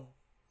 don't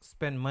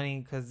spend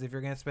money because if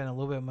you're gonna spend a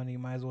little bit of money, you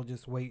might as well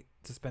just wait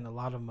to spend a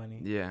lot of money.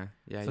 Yeah.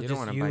 So you don't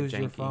want to buy janky.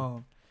 Your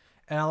phone.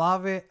 And a lot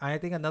of it, I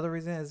think another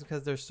reason is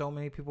because there's so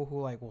many people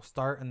who like will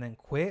start and then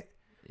quit.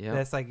 Yeah.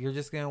 That's like you're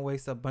just gonna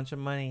waste a bunch of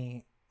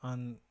money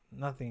on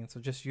nothing. So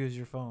just use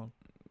your phone.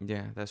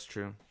 Yeah, that's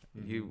true.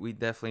 We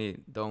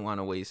definitely don't want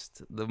to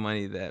waste the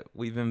money that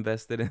we've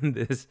invested in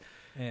this.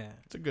 Yeah,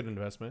 it's a good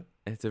investment.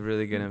 It's a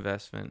really good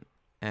investment,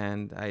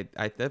 and I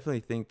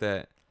definitely think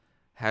that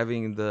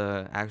having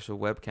the actual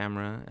web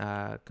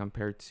camera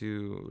compared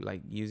to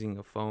like using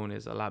a phone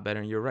is a lot better.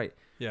 And you're right.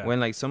 Yeah. When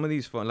like some of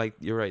these phones, like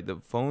you're right, the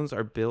phones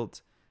are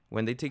built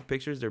when they take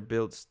pictures, they're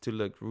built to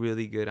look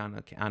really good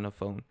on a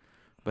phone.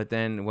 But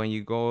then when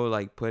you go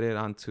like put it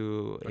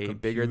onto a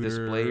bigger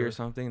display or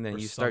something, then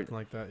you start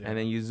like that, and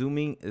then you zoom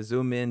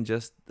in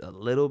just a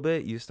little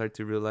bit, you start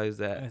to realize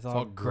that it's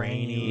all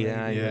grainy.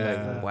 Yeah, you're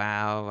like,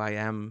 wow, I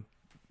am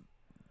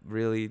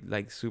really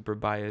like super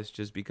biased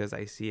just because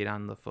I see it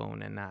on the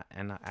phone and not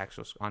on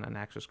an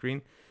actual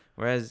screen.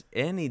 Whereas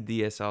any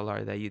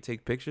DSLR that you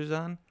take pictures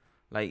on,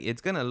 like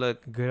it's gonna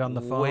look good on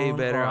the phone, way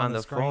better on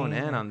the phone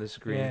and on the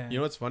screen. Yeah. You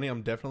know what's funny?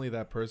 I'm definitely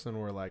that person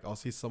where like I'll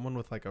see someone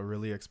with like a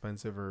really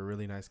expensive or a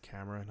really nice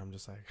camera, and I'm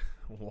just like,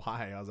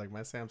 why? I was like,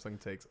 my Samsung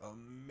takes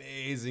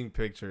amazing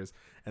pictures,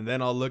 and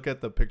then I'll look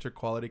at the picture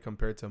quality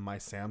compared to my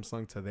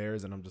Samsung to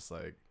theirs, and I'm just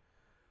like,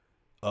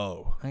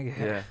 oh,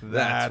 yeah,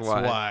 that's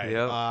why.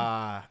 Yep.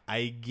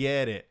 I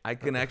get it. I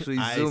can actually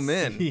zoom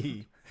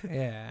in.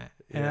 Yeah,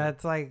 and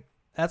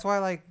that's why,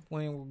 like,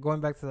 when you're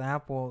going back to the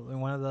Apple,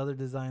 and one of the other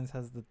designs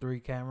has the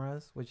 3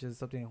 cameras, which is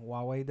something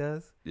Huawei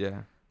does.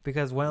 Yeah.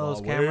 Because one of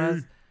those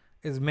cameras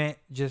is meant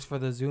just for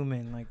the zoom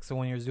in. Like, so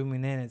when you're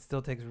zooming in, it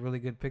still takes really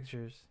good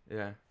pictures.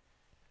 Yeah.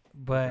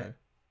 But,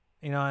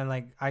 and,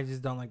 like, I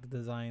just don't like the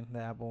design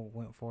that Apple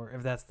went for.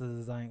 If that's the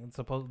design. It's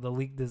supposed the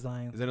leaked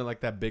design. Isn't it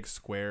like that big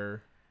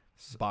square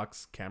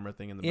box camera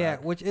thing in the back?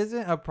 Yeah, which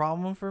isn't a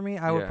problem for me.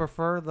 I would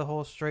prefer the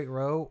whole straight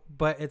row.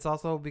 But it's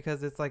also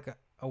because it's, like,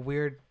 a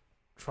weird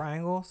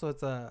triangle, so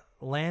it's a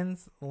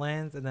lens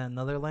and then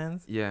another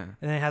lens, and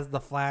then it has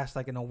the flash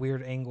like in a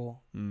weird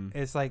angle.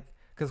 It's like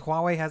because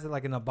Huawei has it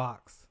like in a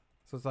box,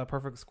 so it's a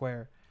perfect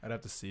square. I'd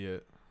have to see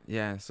it.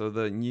 Yeah, so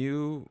the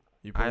new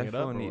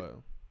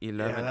iPhone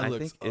 11, I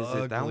think, is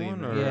it that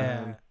one? Or?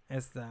 Yeah,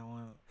 it's that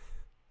one.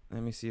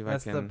 Let me see if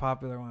that's I can. That's the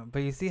popular one.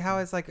 But you see how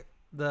it's like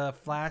the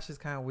flash is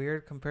kind of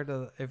weird compared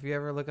to if you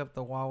ever look up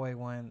the Huawei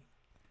one.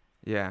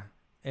 Yeah.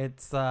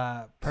 It's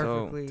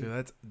perfectly. Dude,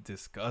 that's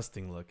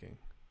disgusting looking.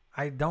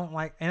 I don't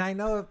like, and I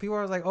know if people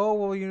are like, "Oh,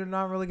 well, you're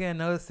not really gonna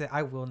notice it."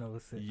 I will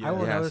notice it. I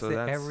will Yeah, notice so it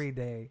that's- every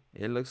day.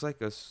 It looks like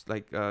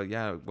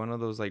one of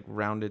those like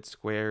rounded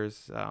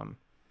squares.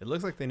 It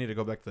looks like they need to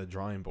go back to the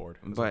drawing board.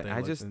 is what But they I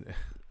looked just- in-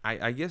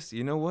 I guess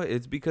you know what?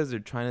 It's because they're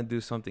trying to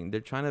do something. They're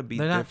trying to be.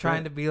 They're not different.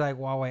 trying to be like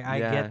Huawei. I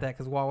Yeah. get that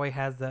because Huawei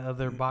has the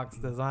other box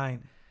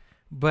design,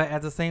 but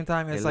at the same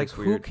time, it's It like, looks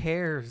who weird.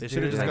 cares? they should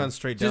have dude? just Like, gone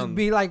straight Just down.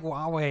 be like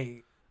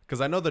Huawei. Because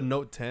I know the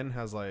Note 10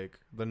 has like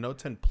the Note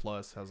 10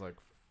 Plus has like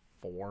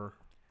 4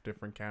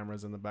 different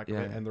cameras in the back of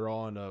it, Yeah. and they're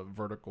all in a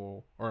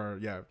vertical or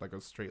like a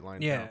straight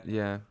line. Yeah. down.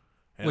 Yeah.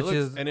 And Which it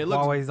looks, is and it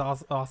looks Huawei's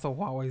also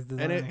Huawei's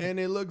design. and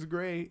it looks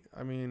great.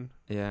 I mean,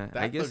 Yeah.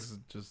 that I guess. looks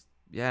just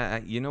Yeah,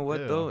 you know what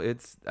Ew. though?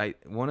 It's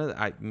one of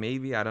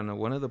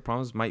the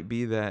problems might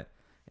be that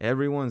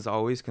everyone's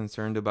always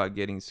concerned about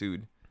getting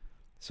sued.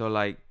 So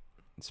like,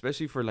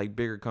 especially for like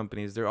bigger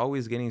companies, they're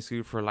always getting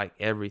sued for like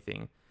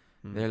everything.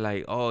 They're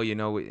like, oh, you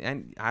know,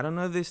 and I don't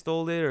know if they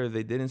stole it or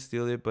they didn't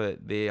steal it,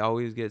 but they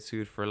always get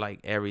sued for like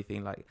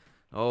everything. Like,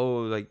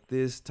 oh, like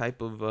this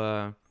type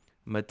of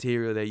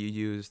material that you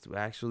used,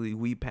 actually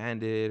we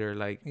panned it, or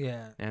like,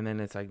 yeah. and then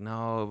it's like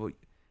no,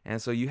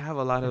 and so you have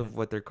a lot Mm-hmm. of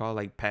what they're called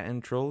like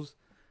patent trolls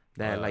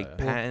that like Will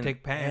patent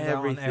Take patents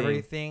out on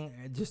everything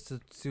just to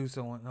sue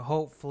someone.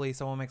 Hopefully,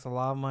 someone makes a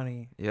lot of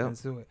money Yep. and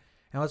sue it.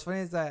 And what's funny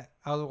is that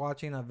I was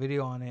watching a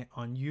video on it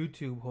on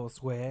YouTube,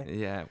 Josue,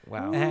 Yeah,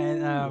 wow.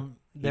 and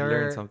He they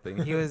learned were something.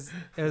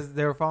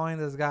 they were following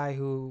this guy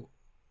who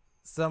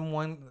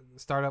one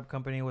startup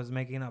company was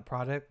making a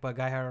product, but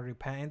guy had already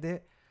patented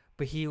it.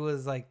 But he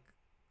was like,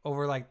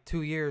 over like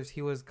 2 years,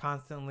 he was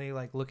constantly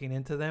like looking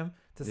into them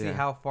to see Yeah.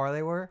 how far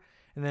they were.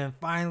 And then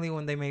finally,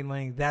 when they made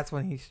money, that's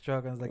when he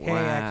struck and was like, "Hey,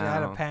 actually, I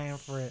had a Wow. patent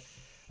for it."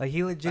 Like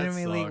he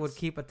legitimately would sucks.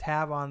 keep a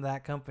tab on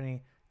that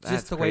company just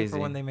That's to wait for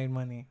crazy. when they made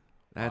money.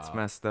 That's Wow.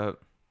 messed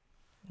up.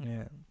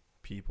 Yeah.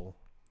 people.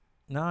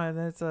 No,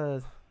 that's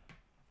I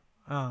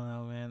don't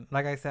know, man.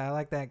 Like I said, I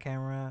like that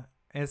camera.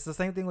 And it's the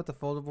same thing with the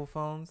foldable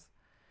phones.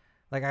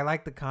 Like I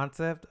like the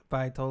concept, but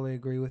I totally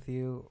agree with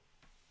you.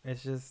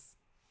 It's just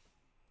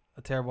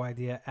a terrible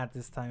idea at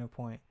this time and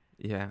point.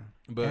 Yeah.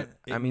 But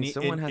I mean,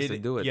 someone has to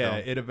do it, Yeah, though.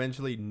 it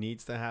eventually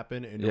needs to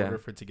happen in Yeah. order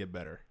for it to get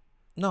better.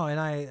 No, and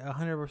I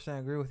 100%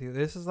 agree with you.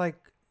 This is like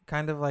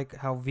kind of like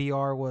how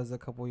VR was a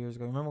couple years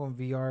ago. Remember when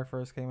VR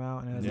first came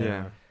out and it was like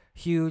Yeah.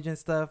 huge and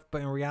stuff,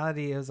 but in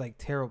reality it was like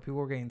terrible. People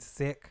were getting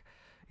sick.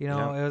 You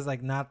know, Yeah. it was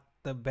like not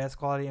the best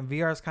quality. And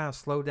VR's kind of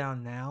slowed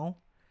down now.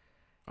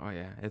 Oh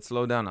yeah, it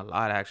slowed down a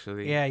lot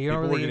actually. Yeah, you don't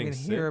People were really getting even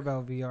hear sick.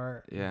 about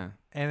VR. Yeah.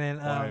 And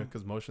then Why?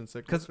 Because motion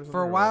sickness. because or something,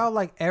 for a or while, what?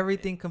 like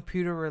everything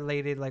computer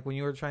related, like when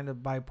you were trying to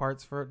buy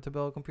parts to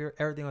build a computer,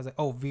 everything was like,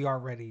 oh, VR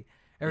ready.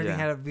 Everything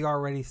Yeah. had a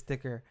VR ready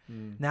sticker.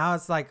 Mm. Now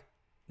it's like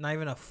not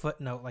even a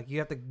footnote. Like you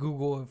have to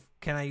Google if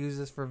can I use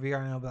this for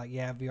VR, and I'll be like,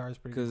 yeah, VR is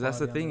pretty. Because good that's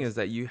the quality on thing this. is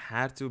that you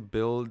had to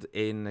build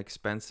an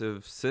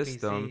expensive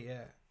system PC,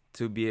 yeah.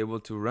 to be able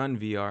to run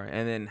VR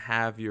and then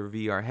have your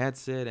VR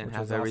headset and Which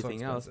have was also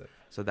everything else. expensive.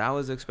 So that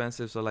was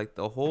expensive. So like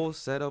the whole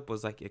setup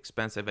was like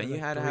expensive, It and was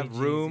you like had to have 3Gs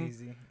room.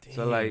 easy.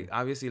 So like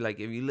obviously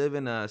like if you live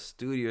in a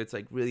studio, it's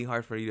like really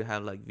hard for you to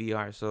have like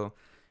VR. So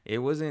it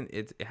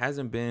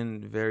hasn't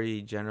been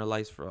very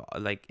generalized for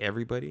like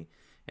everybody,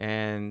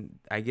 and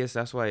I guess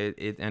that's why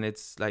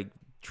it's like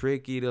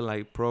tricky to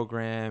like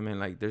program, and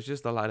like there's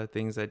just a lot of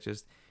things that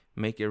just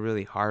make it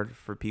really hard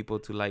for people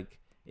to like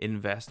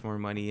invest more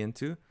money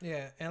into.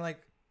 Yeah, and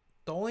like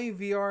the only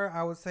VR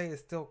I would say is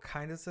still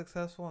kind of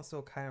successful and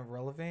still kind of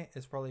relevant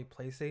is probably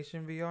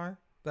PlayStation VR.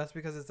 That's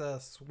because it's a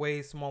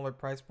way smaller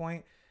price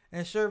point.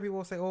 And sure, people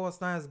will say, "Oh,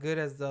 it's not as good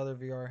as the other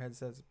VR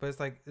headsets," but it's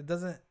like it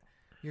doesn't.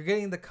 You're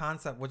getting the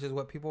concept, which is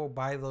what people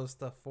buy those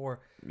stuff for.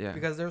 Yeah.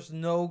 Because there's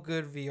no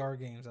good VR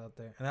games out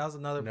there, and that was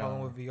another problem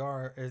No. with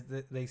VR is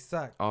that they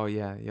suck. Oh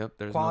yeah. Yep.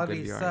 There's Quality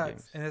no good VR sucks,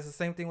 games. and it's the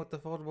same thing with the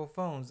foldable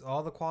phones.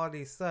 All the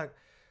quality suck.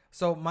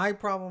 So my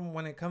problem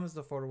when it comes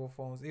to foldable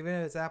phones, even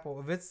if it's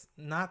Apple, if it's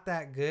not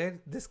that good,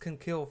 this can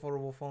kill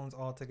foldable phones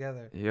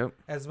altogether. Yep.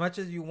 As much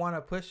as you want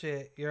to push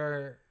it,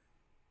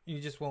 you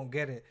just won't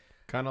get it.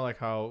 Kind of like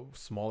how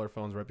smaller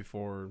phones right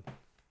before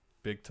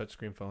big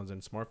touchscreen phones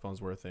and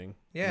smartphones were a thing.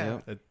 Yeah,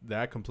 Yep.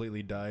 That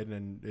completely died,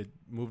 and it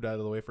moved out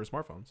of the way for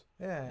smartphones.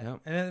 yeah.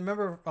 Yep. And then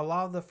remember, a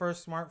lot of the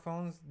first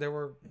smartphones they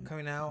were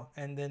coming out,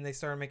 and then they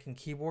started making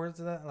keyboards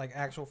of that, like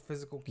actual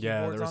physical keyboards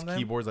Yeah, there was on them.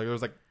 keyboards like there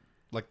was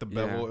like the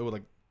bevel. Yeah. It would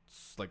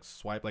like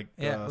swipe like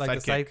Yeah,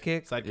 like the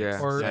sidekick. Sidekicks. Yeah.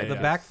 Or Yeah, the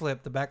yeah.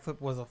 backflip. The backflip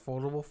was a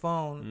foldable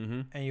phone,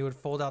 Mm-hmm. and you would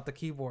fold out the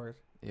keyboard.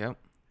 Yep.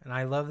 And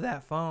I love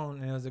that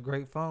phone, and it was a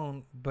great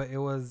phone, but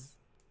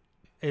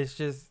it's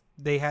just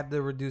they had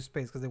to reduce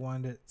space because they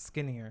wanted it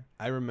skinnier.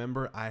 I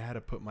remember I had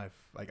to put my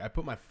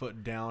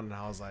foot down, and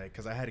I was like,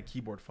 because I had a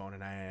keyboard phone,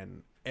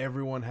 and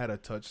everyone had a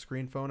touch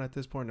screen phone at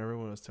this point, and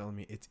everyone was telling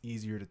me it's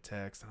easier to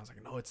text, and I was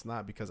like, no, it's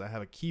not, because I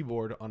have a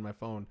keyboard on my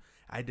phone.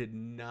 I did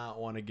not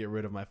want to get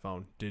rid of my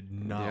phone. Did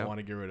not Yep. want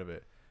to get rid of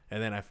it.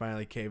 And then I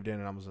finally caved in,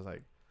 and I was just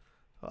like,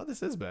 oh,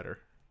 this is better.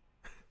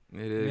 It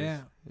is.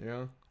 Yeah.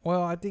 Yeah.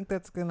 Well, I think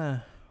that's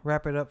gonna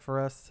wrap it up for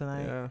us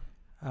tonight. Yeah.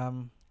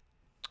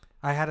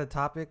 I had a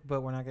topic,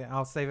 but we're not gonna.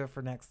 I'll save it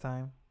for next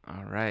time.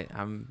 All right.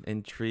 I'm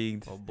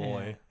intrigued. Oh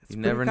boy. It's You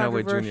pretty never know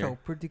with Junior. controversial,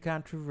 Pretty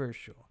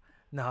controversial.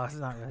 No, it's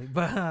not really.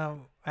 But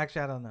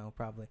actually, I don't know.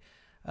 Probably.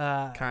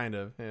 Kind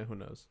of. Yeah. Who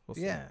knows? We'll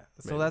see. Yeah.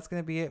 So Maybe. that's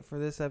gonna be it for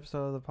this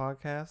episode of the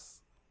podcast.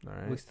 All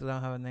We right. still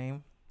don't have a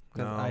name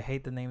because No. I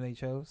hate the name they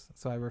chose,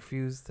 so I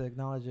refuse to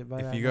acknowledge it. By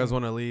If that you guys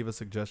name. want to leave a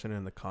suggestion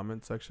in the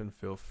comment section,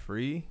 feel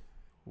free.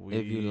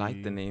 If you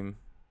like the name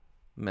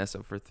Mess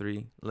Up for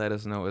 3, let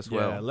us know as Yeah,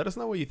 well. let us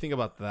know what you think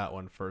about that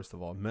one first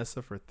of all.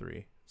 Mesa for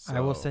 3. I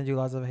will So, send you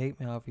lots of hate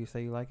mail if you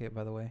say you like it.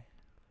 By the way.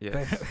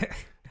 Yes.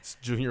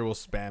 Junior will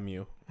spam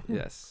you.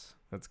 Yes.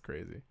 That's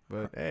crazy.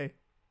 But hey,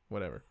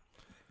 whatever.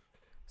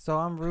 So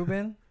I'm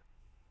Ruben.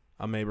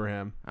 I'm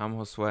Abraham. I'm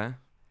Josue.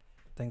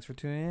 Thanks for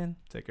tuning in.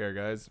 Take care,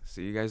 guys.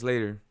 See you guys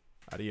later.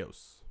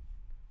 Adios.